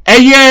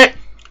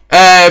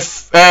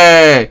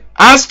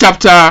Acts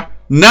chapter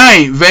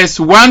 9 verse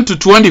 1 to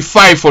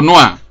 25 for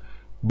Noah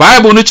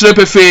Bible no chire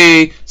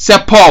pefe say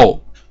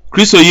Paul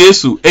Kristo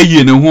Yesu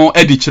eyi ne ho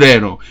edi kire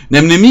no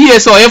na mnimi ye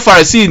se o ye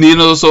Pharisee ni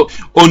no so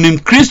onim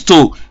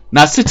Kristo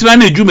na setena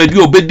na edwumadi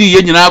obedi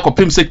ye nyina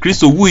akopem se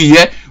Kristo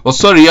wuye o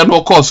sorry ye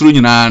no course ru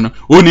nyina no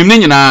onim ne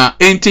nyina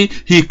enti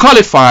he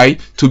qualified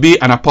to be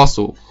an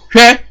apostle.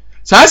 Hwe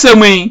sa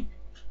asemi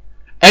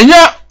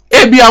enya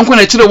ebi anko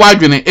na kire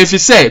wadwene efi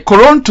se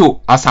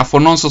Koronto asafo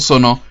no so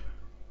no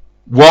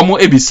womo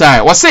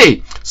ebisai was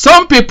say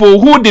some people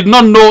who did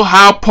not know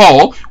how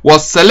Paul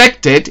was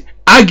selected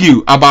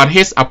argue about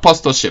his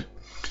apostleship.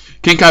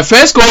 Kinka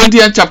 1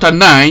 Corinthians chapter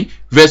 9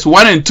 verse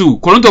 1 and 2.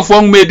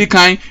 Korinthofo medi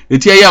kan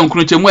etia ya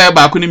nkrochemu e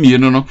ba ko ne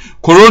mienu no.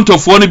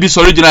 Korinthofo no bi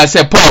original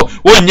say Paul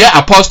onye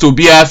apostle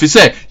bia fi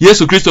say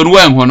Yesu Kristo no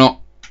wan ho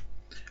no.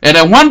 And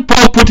then when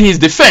Paul put his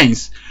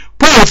defense,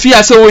 Paul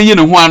fear say oyi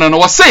ne ho ano no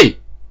was say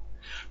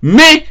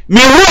me who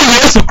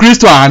Yesu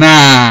Kristo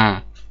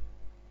ana.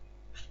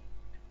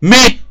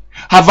 Me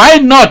have I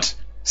not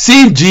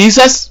seen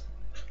Jesus?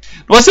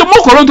 Was a more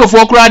Koronto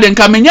for crowd and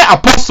come in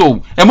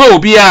apostle, and more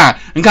be a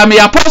and come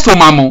apostle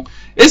mammo.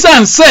 It's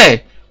an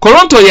say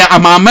Koronto ya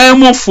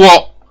amamemo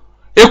for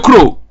a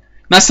crow.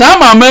 Na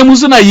sama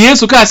memusuna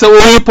Yesu ka say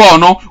o Paul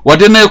no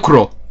wode na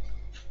ekro.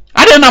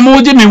 Ade na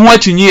mo je me ho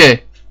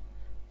achinye.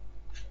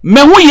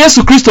 Me hu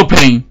Yesu Kristo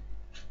pen.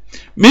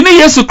 Me ni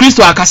Yesu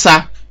Kristo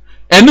akasa.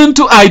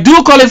 Enunto I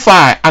do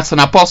qualify as an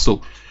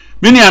apostle.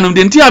 Me ni anum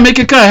de ntia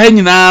make ka ha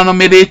nyina no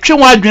me de twe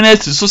wadwene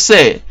so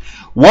say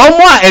one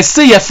more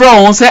essay your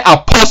friend say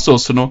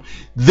apostles, no,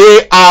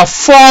 they are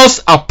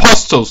false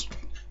apostles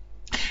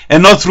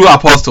and not true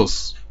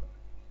apostles.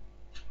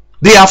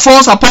 They are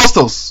false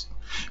apostles.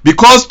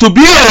 Because to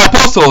be an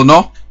apostle,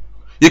 no,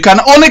 you can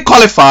only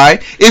qualify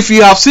if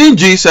you have seen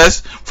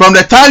Jesus from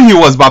the time he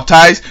was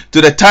baptized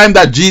to the time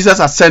that Jesus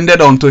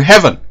ascended onto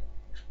heaven.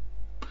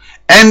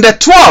 And the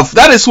 12,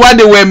 that is why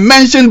they were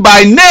mentioned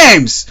by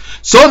names,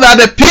 so that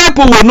the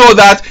people will know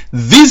that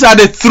these are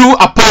the true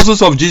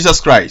apostles of Jesus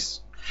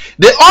Christ.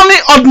 The only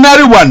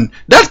ordinary one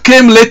that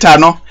came later,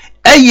 no,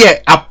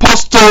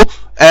 apostle,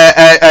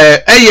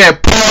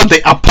 Paul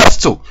the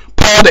apostle.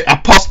 Paul the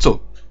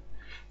apostle.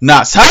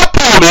 Now,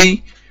 Paul,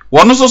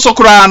 one also so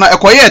kura na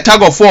ekoye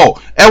tag of war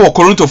ewo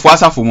Korinto fo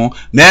asafo mu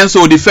na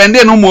enso defend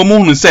no mo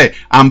hu say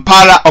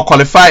ampara o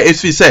qualify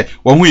efi say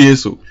wo hu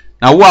Yesu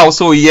na wo a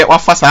so ye wa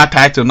fa sa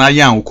title na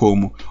yan ko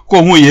mu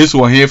ko hu Yesu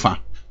wo hefa.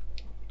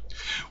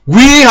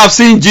 We have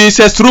seen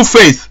Jesus through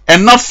faith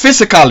and not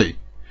physically.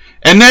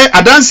 And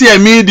I don't see a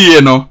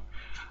media, no.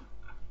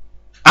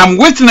 I'm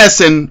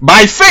witnessing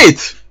by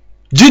faith.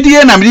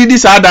 Gideon and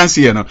this I don't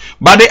see, no.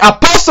 But the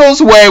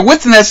apostles were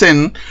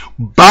witnessing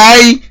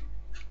by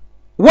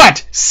what?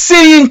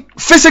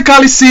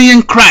 Physically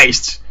seeing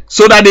Christ,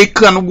 so that they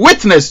can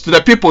witness to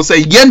the people.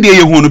 Say, "Yende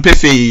yehunu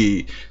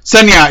pefe."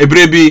 Sanya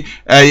ebrebi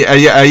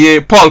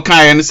Paul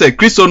kan and say,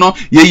 "Kristo no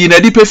ye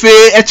yinadi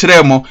pefe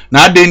echremo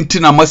na adenti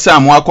na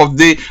masam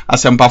wakofde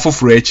asempa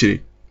foforo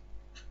echire."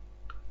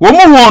 Wo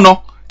mu ho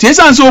no,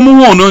 tiesan se wo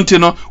mu ho no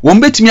ntino, wo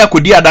mbetimi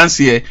akodi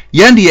adanse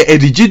yende ye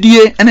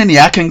edigidie ene ne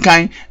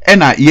yakenkan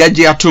ena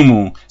yeje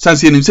atomu.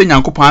 Sanse nim se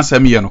Nyankopon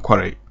asem ye no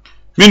kore.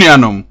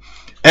 Minianom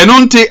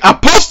enonte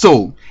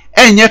apostle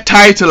enye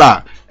title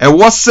a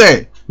wo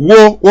se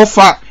wo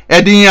fa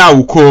edin a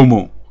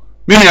ukomo.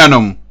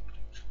 Minianom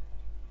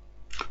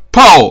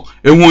Paul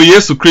ehu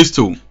Yesu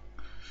Kristo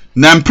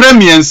na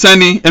mpremie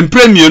nsani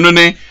mpremie no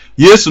ne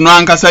Yesu no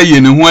ankasa ye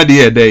ne hu ade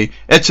edai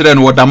e kire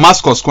no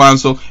Damascus kwan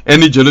so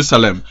eni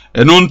Jerusalem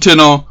enonte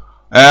no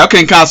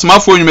okenka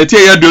asmafo nwumete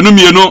ye aduonu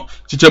mienu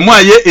chichemu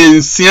aye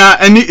ensia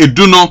eni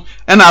edu no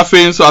na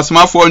afen nso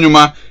asmafo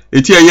nwuma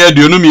eti ye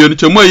aduonu mienu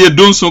chemu aye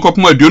donso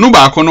kopom aduonu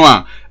baako no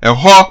a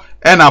eho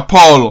na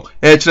Paul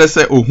e kire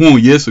se ohu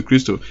Yesu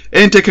Kristo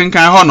ente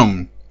kenkan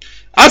honom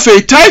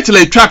afi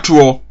title tract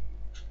wo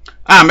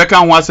meka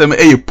ho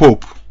asem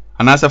pope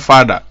anasa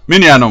father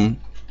minianom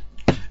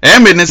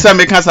me ne se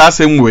meka sa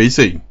asem we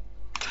sei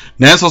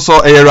na enso so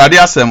Awurade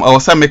asem o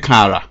se meka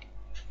ara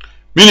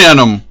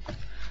minianom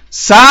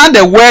sa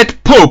the word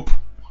pope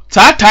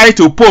sa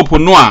title pope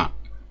no a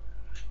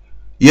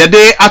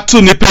yede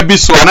atu nipa bi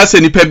so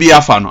anasa nipa bi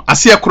afa no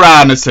ase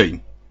ekura na sei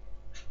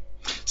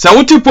sa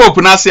wuti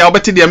pope na ase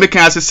obeti de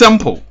meka ase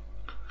simple.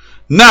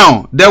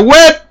 Now the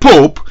word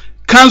pope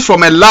comes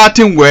from a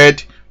Latin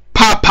word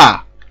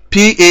papa.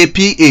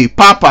 P-A-P-A,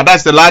 Papa,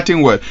 that's the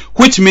Latin word,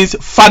 which means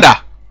father.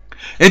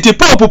 Enti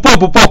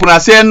pope na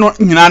say no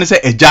nyina ne say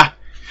eja.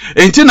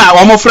 Enti na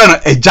omo frɛ no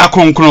eja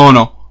konkron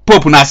no.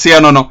 Pope na say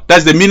no,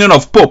 that's the meaning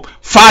of pope,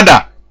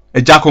 father,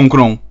 eja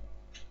konkron.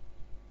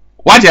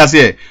 What you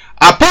say?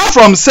 Apart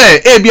from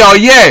say e bia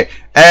oye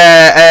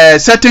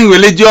certain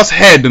religious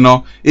head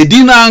no,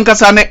 edina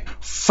ankasa ne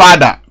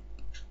father.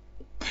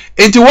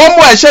 Enti one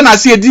more ehye na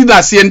say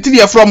edina say enti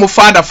dey from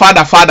father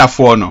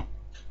for no.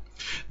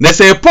 Na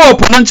say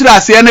pope no nchira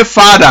ase ne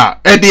father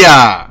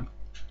edia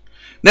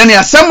na ne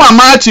asem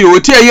amati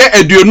oti eye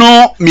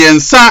aduonu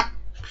miensa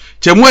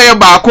chemu eye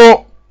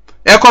baako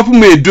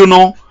ekopum edu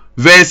no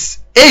verse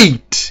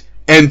 8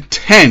 and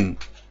 10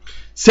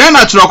 say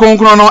na chiro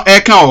konkron no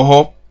eka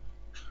oho.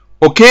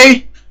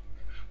 Okay,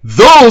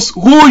 those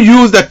who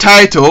use the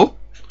title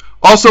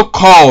also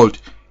called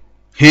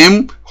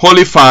him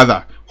Holy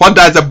Father. What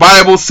does the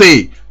Bible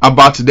say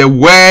about the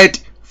word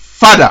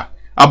father,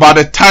 about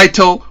the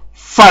title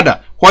father?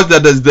 What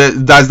does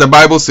the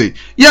Bible say?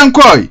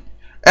 Yankoi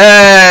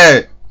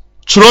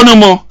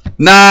Chironomo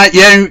na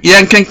yen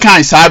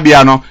kenkan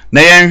sabia no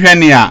na yen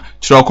hwene a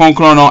chiro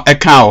konkron no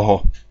eka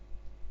oho.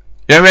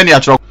 Yen hwene a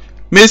chiro.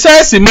 Me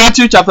says in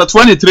Matthew chapter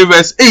 23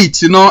 verse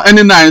 8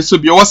 and 9 so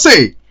be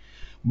say,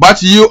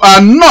 but you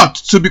are not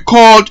to be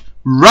called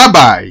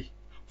rabbi,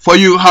 for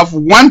you have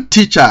one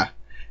teacher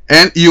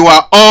and you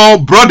are all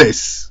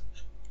brothers.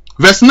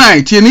 Verse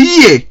 19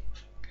 ye,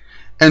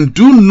 and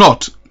do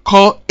not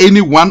call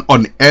anyone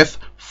on earth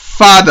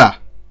father,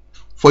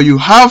 for you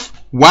have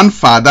one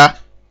father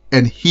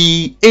and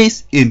he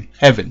is in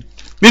heaven.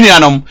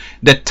 Meaning,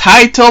 the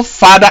title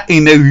father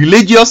in a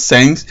religious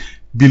sense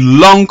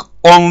belong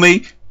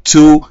only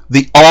to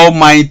the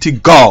Almighty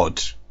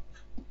God.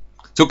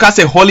 So can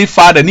say Holy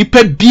Father,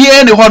 nipe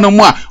bien ne hono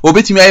mu a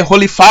obetimi ay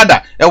Holy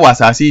Father e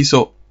wasasi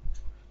so.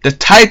 The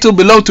title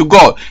belongs to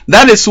God.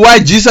 That is why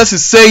Jesus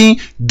is saying,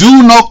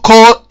 do not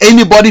call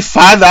anybody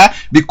father,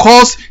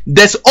 because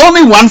there's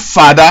only one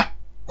Father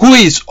who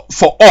is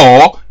for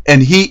all,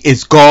 and he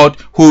is God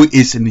who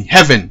is in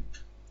heaven.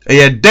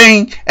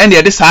 Then and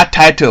this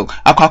title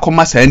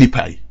akwakoma sa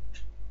anipai.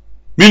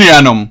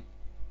 Minianom.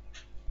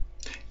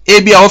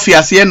 Ebia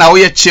ofiase na wo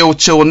ye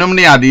chill nom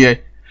ne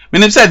ade.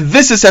 Meaning said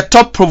this is a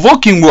thought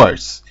provoking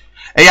words.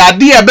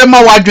 Ade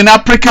bema wadwene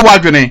apreke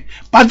wadwene,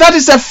 but that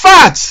is a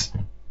fact.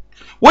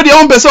 what the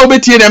own person obey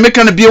the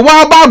American be a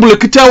wild Bible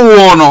kita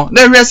wono.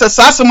 There is a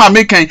sasama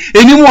American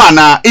anyone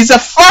is a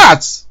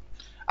fact.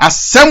 As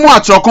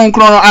somewhat to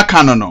conclude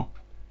akanono.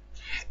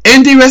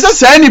 And the rest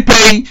say any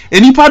pay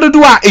any part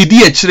do a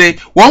idiot.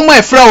 One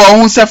my friend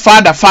won't say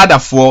father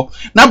for.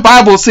 Now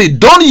Bible say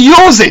don't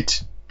use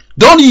it.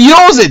 Don't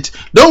use it.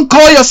 Don't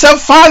call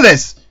yourself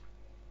fathers.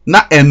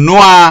 Na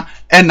enoa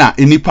ena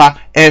enipa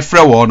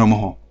efre wo no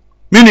ho.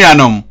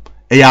 Minianom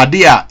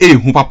eyadea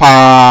ehu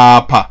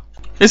papa.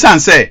 Listen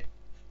say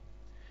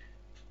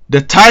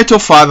the title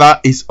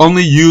father is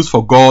only used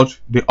for God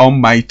the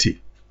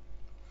Almighty.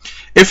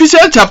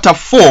 Ephesians chapter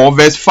 4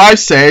 verse 5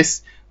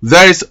 says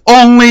there is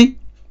only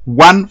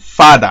one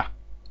father.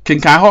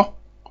 Kinkaho.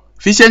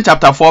 Ephesians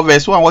chapter 4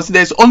 verse 1 was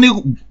there is only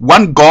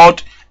one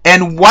God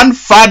and one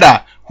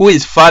father who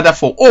is father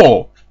for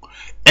all.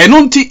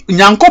 Enunti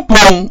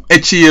nyankopon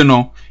echi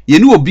no ye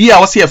ni obi a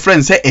wo se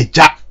friend say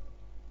eja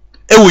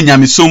ewu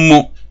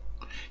nyamesommo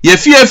ye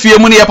fie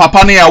mu ne ye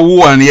papa ne ya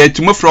wo an ye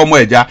tumo from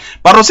eja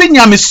but o se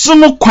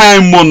nyamesommo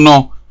kwan mu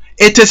no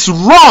it is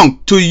wrong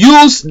to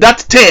use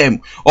that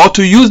term or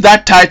to use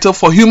that title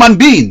for human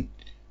being.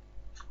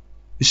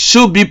 It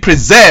should be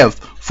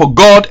preserved for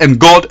God and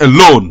God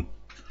alone.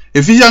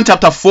 Ephesians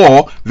chapter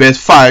 4 verse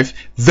 5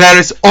 there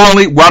is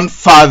only one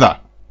father.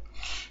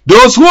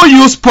 Those who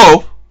use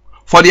Pope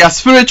for their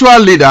spiritual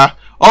leader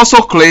also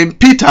claim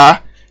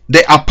Peter,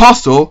 the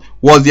apostle,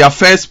 was their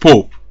first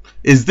pope.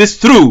 Is this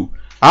true?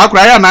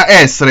 Akrayana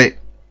esre.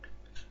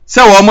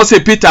 Say we almost say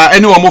Peter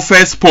anyone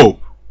first pope.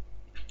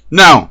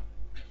 Now,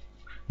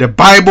 the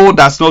Bible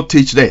does not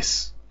teach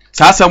this.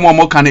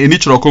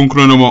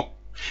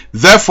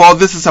 Therefore,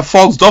 this is a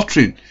false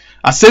doctrine.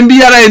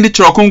 Asembiyara eni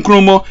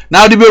chrokonkromo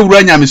na odi be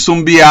wura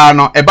nyamesum bia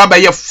no eba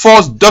be ye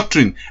false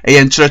doctrine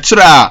eye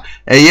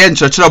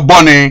nkyerɛkyerɛ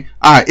bɔne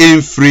a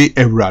emfiri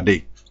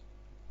awurade.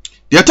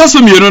 The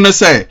atosum you know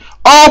say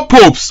all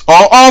popes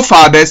or all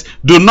fathers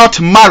do not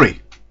marry,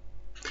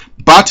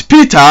 but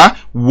Peter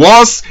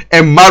was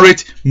a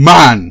married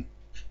man.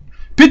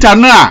 Peter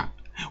na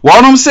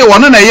wonom say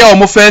wono na ye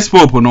omo first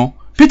pope no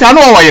Peter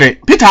no wayere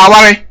Peter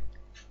aware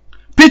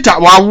Peter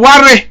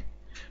waware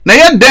na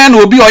ye den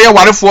obi oye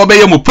warefo be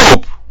ye mo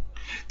pope.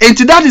 And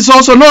that is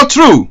also not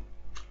true.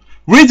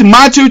 Read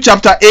Matthew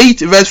chapter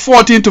 8 verse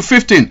 14 to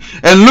 15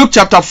 and Luke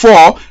chapter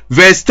 4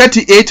 verse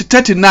 38 to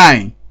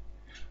 39.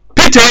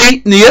 Peter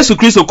ni Yesu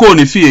Kristo ko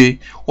ni fie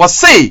was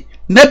say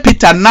ne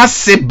Peter na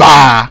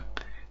seba.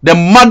 The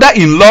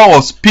mother-in-law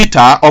of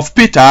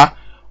Peter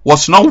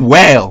was not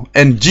well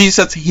and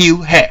Jesus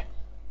healed her.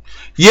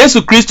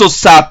 Yesu Kristo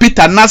sa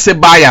Peter na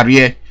seba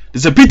yare.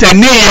 This Peter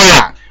ne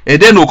ya e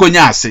den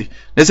okonya ase.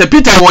 There's a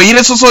Peter wo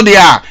yire soso de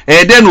a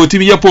den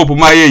otimi ye pope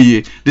ma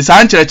ye de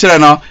san kyerɛkyerɛ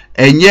no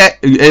enye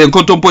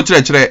nkontompo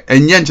kyerɛkyerɛ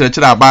enye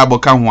nkyerɛkyerɛ a Bible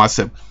ka ho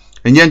asɛm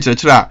enye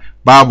nkyerɛkyerɛ a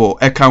Bible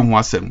ka ho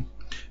asɛm.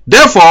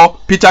 Therefore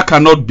Peter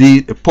cannot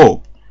be a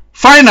pope.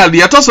 Finally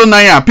atoso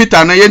nan ya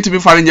Peter na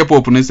yentimi fare nye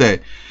pope no say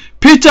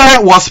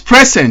Peter was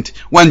present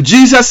when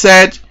Jesus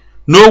said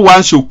no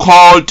one should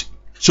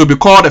be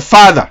called a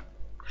father.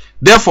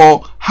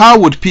 Therefore how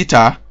would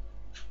Peter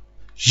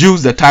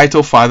use the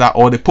title father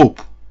or the pope?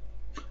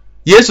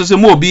 Yesu se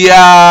mo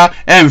bia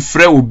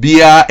emfre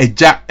obia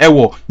eja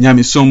ewo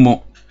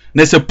nyamesommo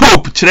na se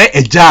pope kire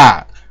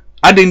eja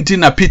adenti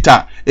na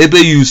Peter ebe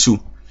yusu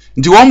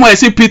nti won mo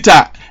ese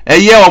Peter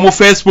eye wo mo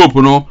first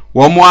pope no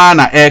wo mo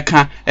ana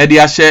eka e de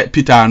ahye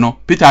Peter no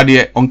Peter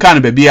de onka na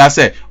ba bia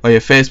se oye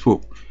first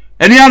pope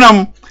eni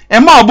anam e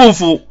ma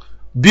obunfu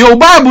bi o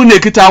Bible na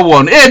ekita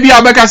won e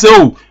bia beka se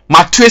o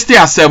ma twist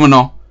asem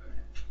no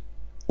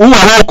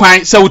uwa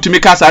kwan se utumi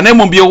kasa na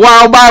mmom bi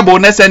wa Bible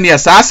na se ne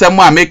sa asem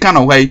a meka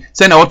no hwai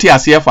se na wote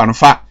ase efa no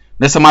fa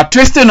na se ma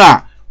twist no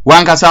a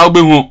wan kasa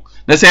obehu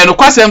na se no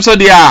kwasem so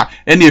de a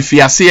ene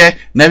efiase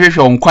na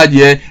hwehwe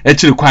onkwaje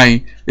akiri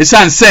kwan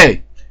esan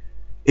se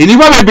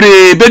enipa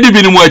bebre bedi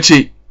bi no mu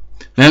achi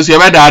na nso ye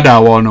beda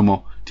wo no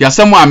mo ti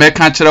asem a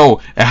meka kire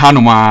wo eha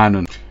no ma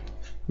no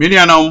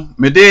minianom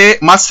mede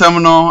masem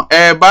no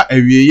eba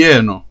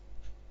awieye no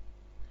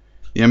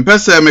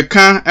yempese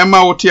meka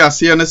ema wote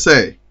ase ne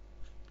se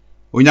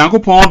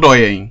Onyankopon do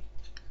yen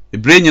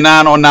ebre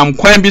nyina no nam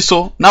kwan bi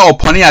so na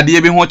opone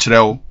ade bi ho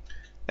kirewo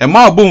e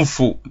ma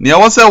obumfu ne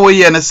wo se wo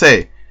ye ne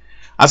se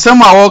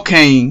asem a wo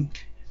kan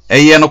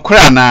eye no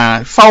kra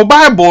na fa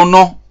Bible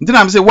no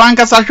ndina me se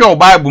wankasa hwe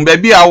Bible ba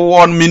bi a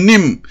wo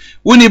minim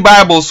woni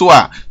Bible so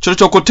a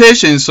church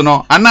quotations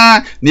no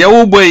ana ne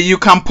wo boy you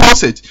can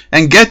pause it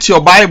and get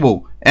your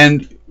Bible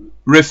and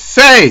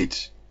refer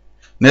it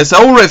na se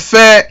wo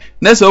refer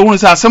na se wo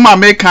se asem a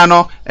meka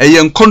no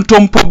eye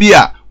nkontompo bi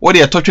a what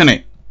they are touching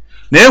it.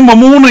 Na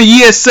emomu no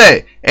ye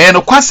say e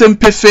no kwasem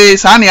pefe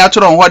sa na ya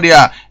choro ho de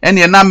a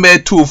ene na me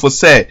two for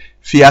say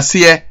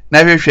fiase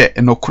na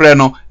hwehwe no kure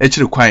no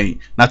akiri kwan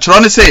na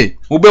choro ne say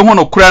wo be hu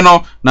no kure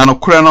no na no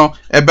kure no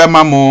ebe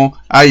mamo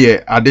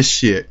aye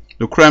adehye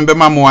no kure ebe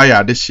mamo aye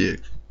adehye.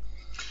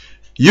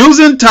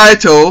 Using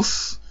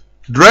titles,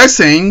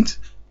 dressing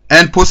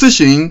and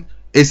positioning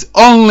is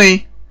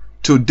only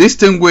to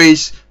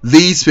distinguish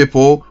these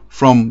people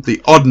from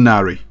the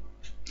ordinary.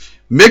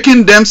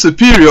 making them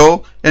superior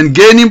and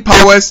gaining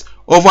powers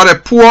over the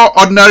poor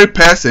ordinary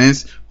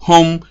persons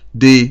whom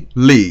they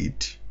lead.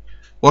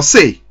 Or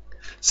say,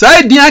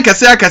 Sai dia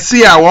kase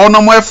akase a wo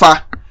no mo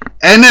efa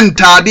ene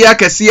ntade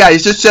akase a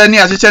yehye ne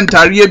ahye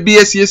ntare bi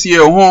asiesie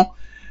ho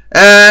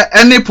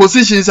any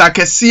positions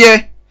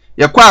akase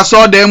yakwa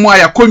aso da mu a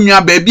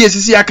yakonwa ba bi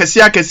asisi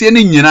akase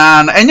ne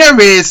nyina na enye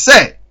we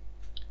se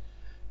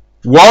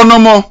wo no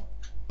mo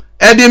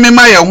edi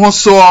mema ye ho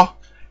so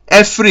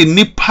every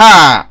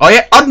nipa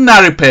oye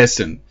ordinary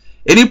person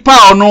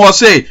enipa ono wo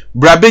say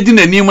brabedi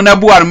nanim na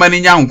bu arma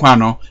ni nya nkwa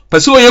no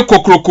pese oye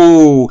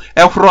kokroko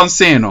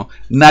ehronsen no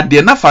na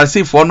de na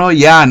farisifo no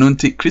ya no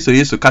nti Kristo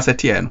Yesu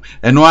kasete no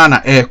eno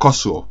ana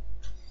ekoso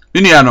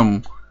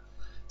inianom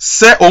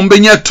se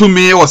ombenya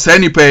tumi wo sa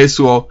nipa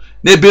yeso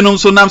na ebinom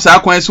so nam sa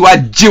akwan so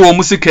agye wo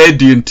musika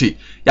edi nti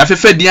ya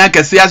fefe dian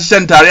akese ahye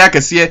ntare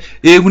akese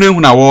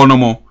ehunehuna wo no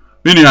mo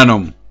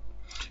inianom.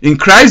 In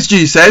Christ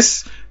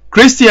Jesus,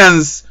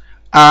 Christians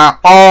are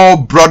all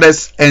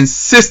brothers and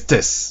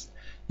sisters.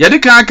 Yadi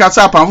kan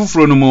kasa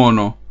panfufuro no mo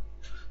no.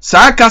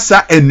 Sa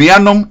kasa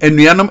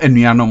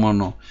enuanom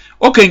no.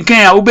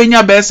 Okenkan a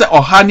ubenya bese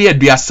oha ne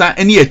aduasa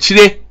ene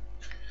akire.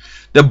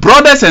 The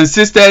brothers and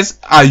sisters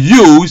are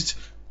used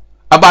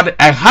about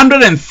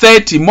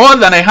 130, more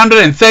than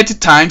 130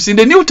 times in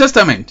the New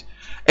Testament,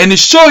 and it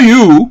show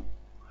you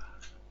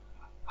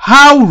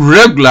how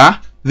regular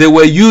they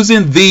were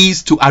using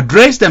these to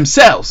address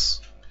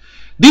themselves.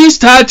 These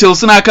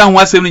titles na kan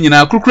wasem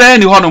nyina krukra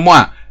ni hono mo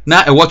a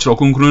na e wochro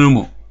konkro no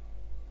mo.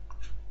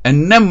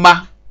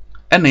 Enema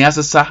ena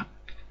yasesa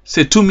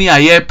se tumi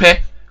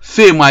ayepe,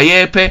 fame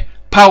ayepe,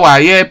 power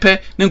ayepe,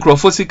 ne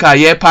nkrofo sika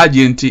ayepe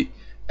agenti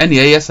ena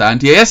yesa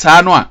anti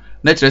yesa no a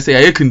na kire se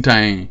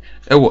ayekintan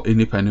ewo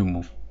enipa ne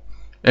mo.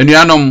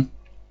 Enuanom,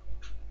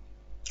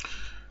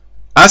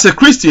 as a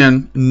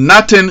Christian,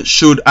 nothing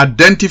should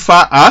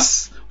identify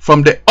us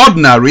from the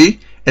ordinary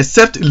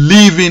except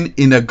living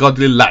in a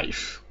godly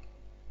life.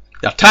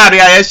 Yatari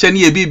ayeshe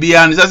ni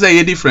ebibia ni sase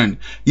ye different.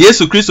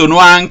 Yesu Kristo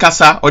no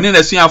ankasa oni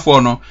na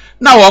suafo no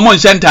na wo mo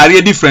nche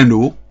ntare different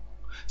o.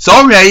 So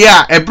hwe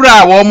ya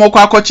ebra wo mo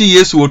kwa akochi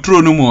Yesu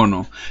oturo no mu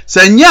no.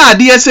 Se nya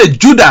ade se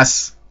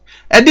Judas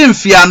edi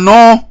mfia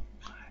no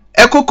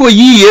ekoko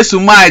yi Yesu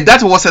mai,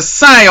 that was a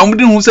sign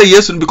omudi hu say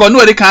Yesu because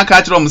no dey kan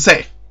ka kire om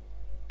say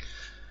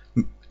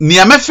ni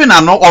amefe na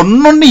no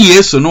ono ne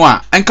Yesu no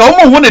a enka wo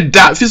mo hu ne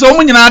da fi so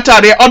mo nyina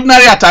atare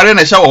ordinary atare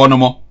na hye wo no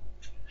mo.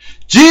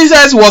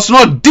 Jesus was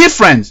not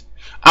different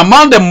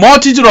among the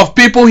multitude of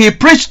people he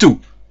preached to.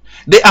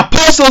 The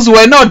apostles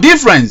were not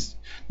different.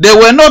 They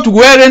were not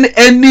wearing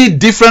any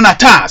different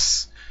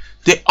attires.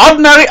 The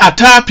ordinary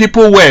attire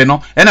people wear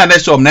no and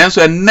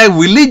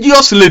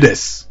religious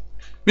leaders.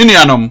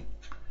 Minianom.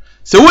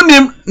 So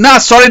unim na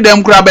sorry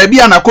them kura baby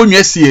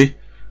anakonwa sie.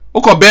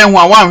 Uko ben ho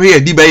a wan hwe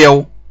edi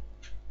beyew.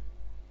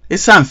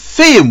 Esan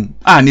fame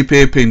a ni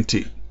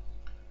pepenti.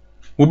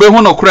 Ube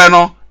ho no kura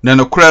no na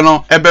no kura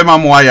no ebe ma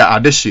mo aya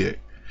adehye.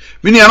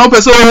 Miniano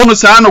pese ho no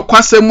sa no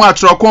kwasem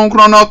atro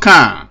konkron no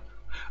ka.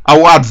 I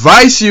will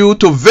advise you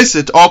to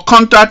visit or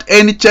contact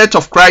any Church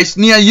of Christ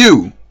near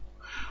you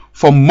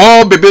for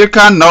more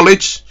biblical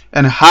knowledge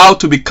and how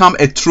to become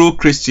a true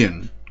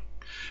Christian.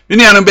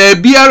 Miniano be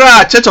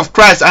biara Church of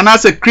Christ and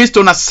as a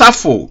Christian na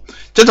safo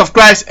Church of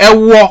Christ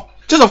ewo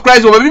Church of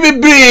Christ wo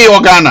be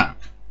organa.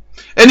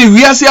 Any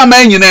we are see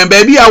aman nyina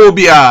baby a wo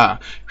bia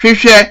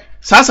hwehwe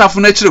sasafo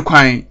na chire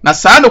kwan na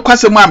saa no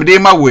kwasem amde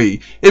ma we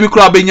ebi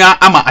kura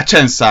benya ama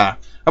achensa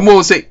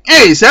amo say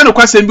eh saa no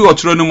kwasem bi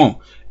otoro no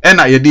mo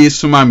ena ye de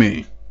suma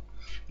me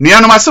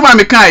nuanom asema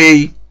me kan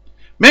yi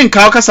me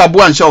nka okasa bo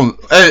anshow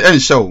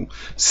enshow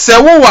se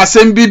wo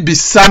wasem bi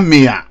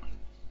bisame a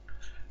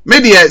me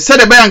de said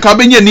the bayan ka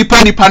benya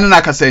nipa no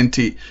na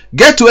kasenti.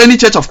 Get to any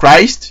Church of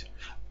Christ,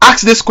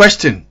 ask this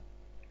question,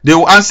 they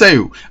will answer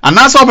you. And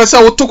answer a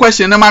person with two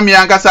questions na mami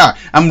ankasa,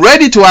 I'm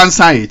ready to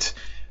answer it.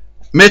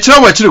 Me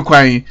chiro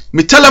kwan,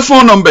 me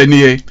telephone number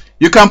ni,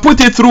 you can put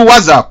it through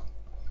WhatsApp,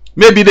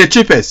 maybe the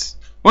cheapest.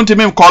 Unti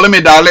me call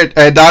me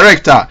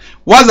director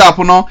WhatsApp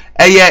no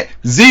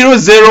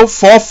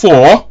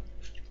 0044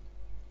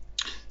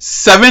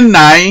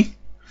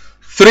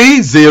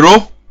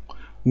 7930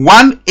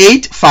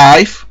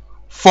 185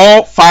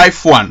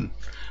 451.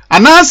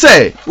 And I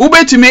say,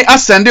 ubetimi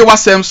asende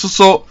wasem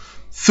so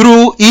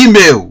through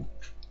email.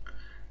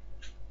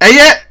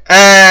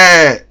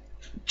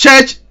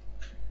 Church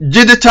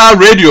Digital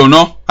Radio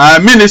no,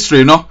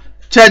 ministry no,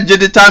 Church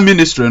Digital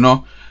Ministry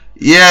no.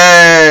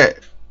 Your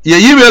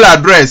email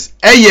address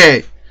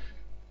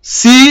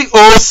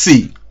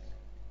COC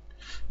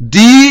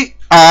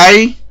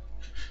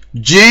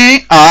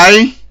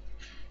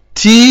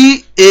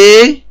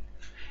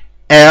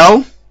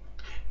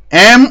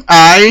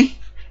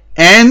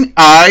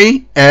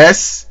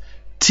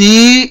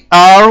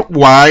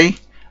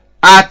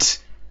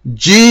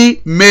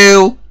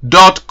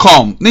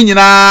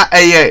Ninyina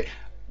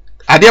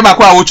ade ba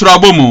kwa wochura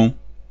bomu.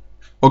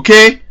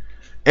 Okay?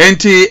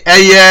 Enti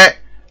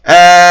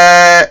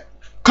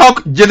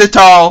Cock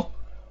Digital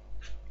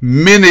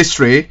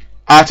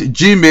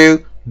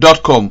Ministry@gmail.com.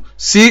 COCDIGITALMINISTRY.com.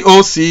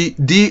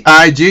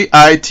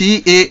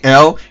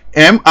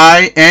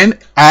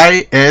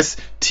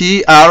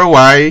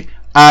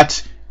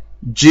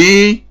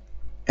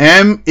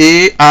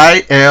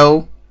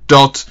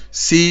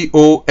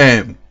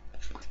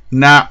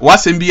 Na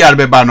wasem bi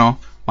arbeba no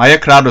ma ye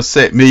krado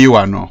se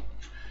meyiwa no.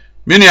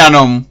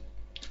 Minianom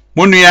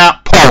munua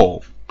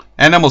Paul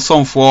ene mo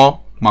somfo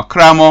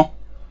makramo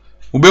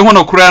ubehu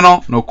no kure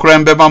no no kure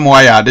mbeba mo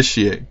aya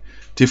adehye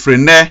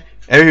tifrene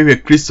ehwehwe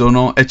Kristo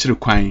no ekiri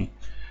kwan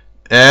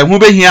hu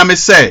behia me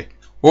se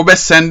wo be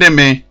send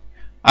me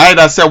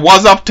either say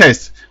WhatsApp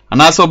text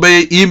and also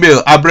be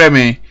email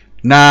abreme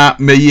na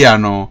meyi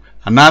ano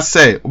and I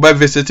say wo be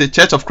visit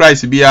Church of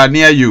Christ be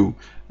near you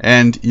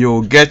and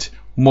you'll get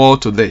more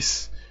to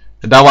this.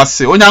 That was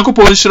say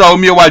onyankopon shira o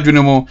mie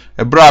wadwene mu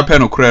ebra pe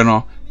no kure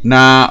no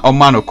na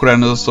oma no kure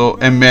no so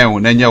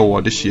emen na nya wo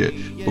de hye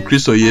o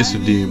Kristo Yesu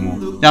din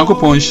mu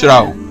nyankopon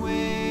shira o.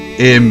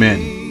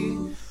 Amen.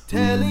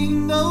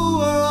 Telling the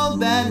world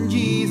that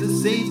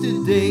Jesus saves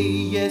today.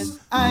 Yes,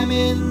 I'm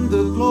in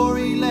the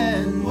glory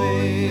land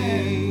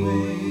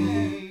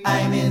way.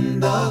 I'm in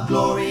the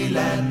glory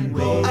land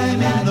way.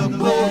 I'm in the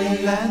glory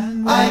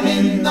land. I'm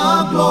in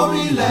the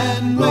glory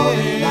land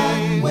way.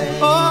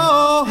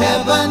 Oh,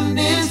 heaven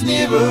is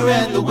nearer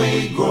and the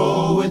way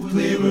groweth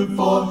clearer,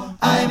 for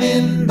I'm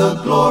in the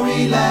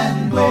glory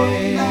land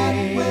way.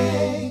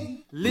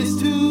 Listen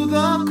to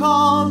the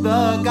call,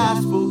 the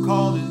gospel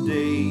call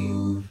today.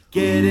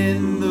 Get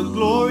in the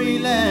glory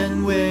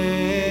land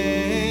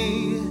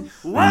way.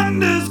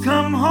 Wonders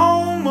come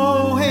home,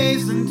 oh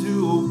hasten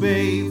to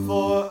obey,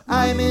 for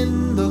I'm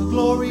in the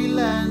glory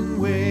land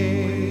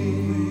way.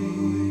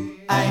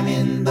 I'm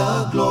in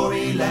the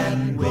glory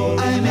land way.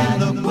 I'm in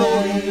the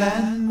glory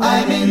land.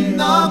 I'm in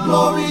the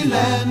glory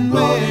land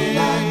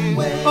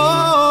way.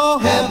 Oh,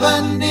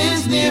 heaven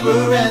is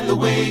nearer and the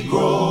way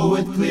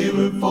groweth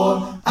clearer,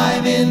 for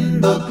I'm in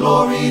the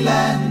glory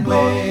land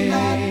way.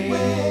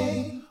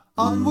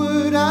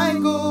 Onward I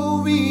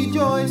go,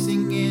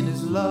 rejoicing in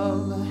His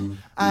love.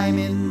 I'm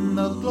in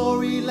the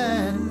glory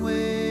land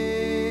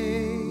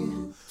way.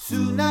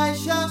 Soon I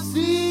shall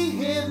see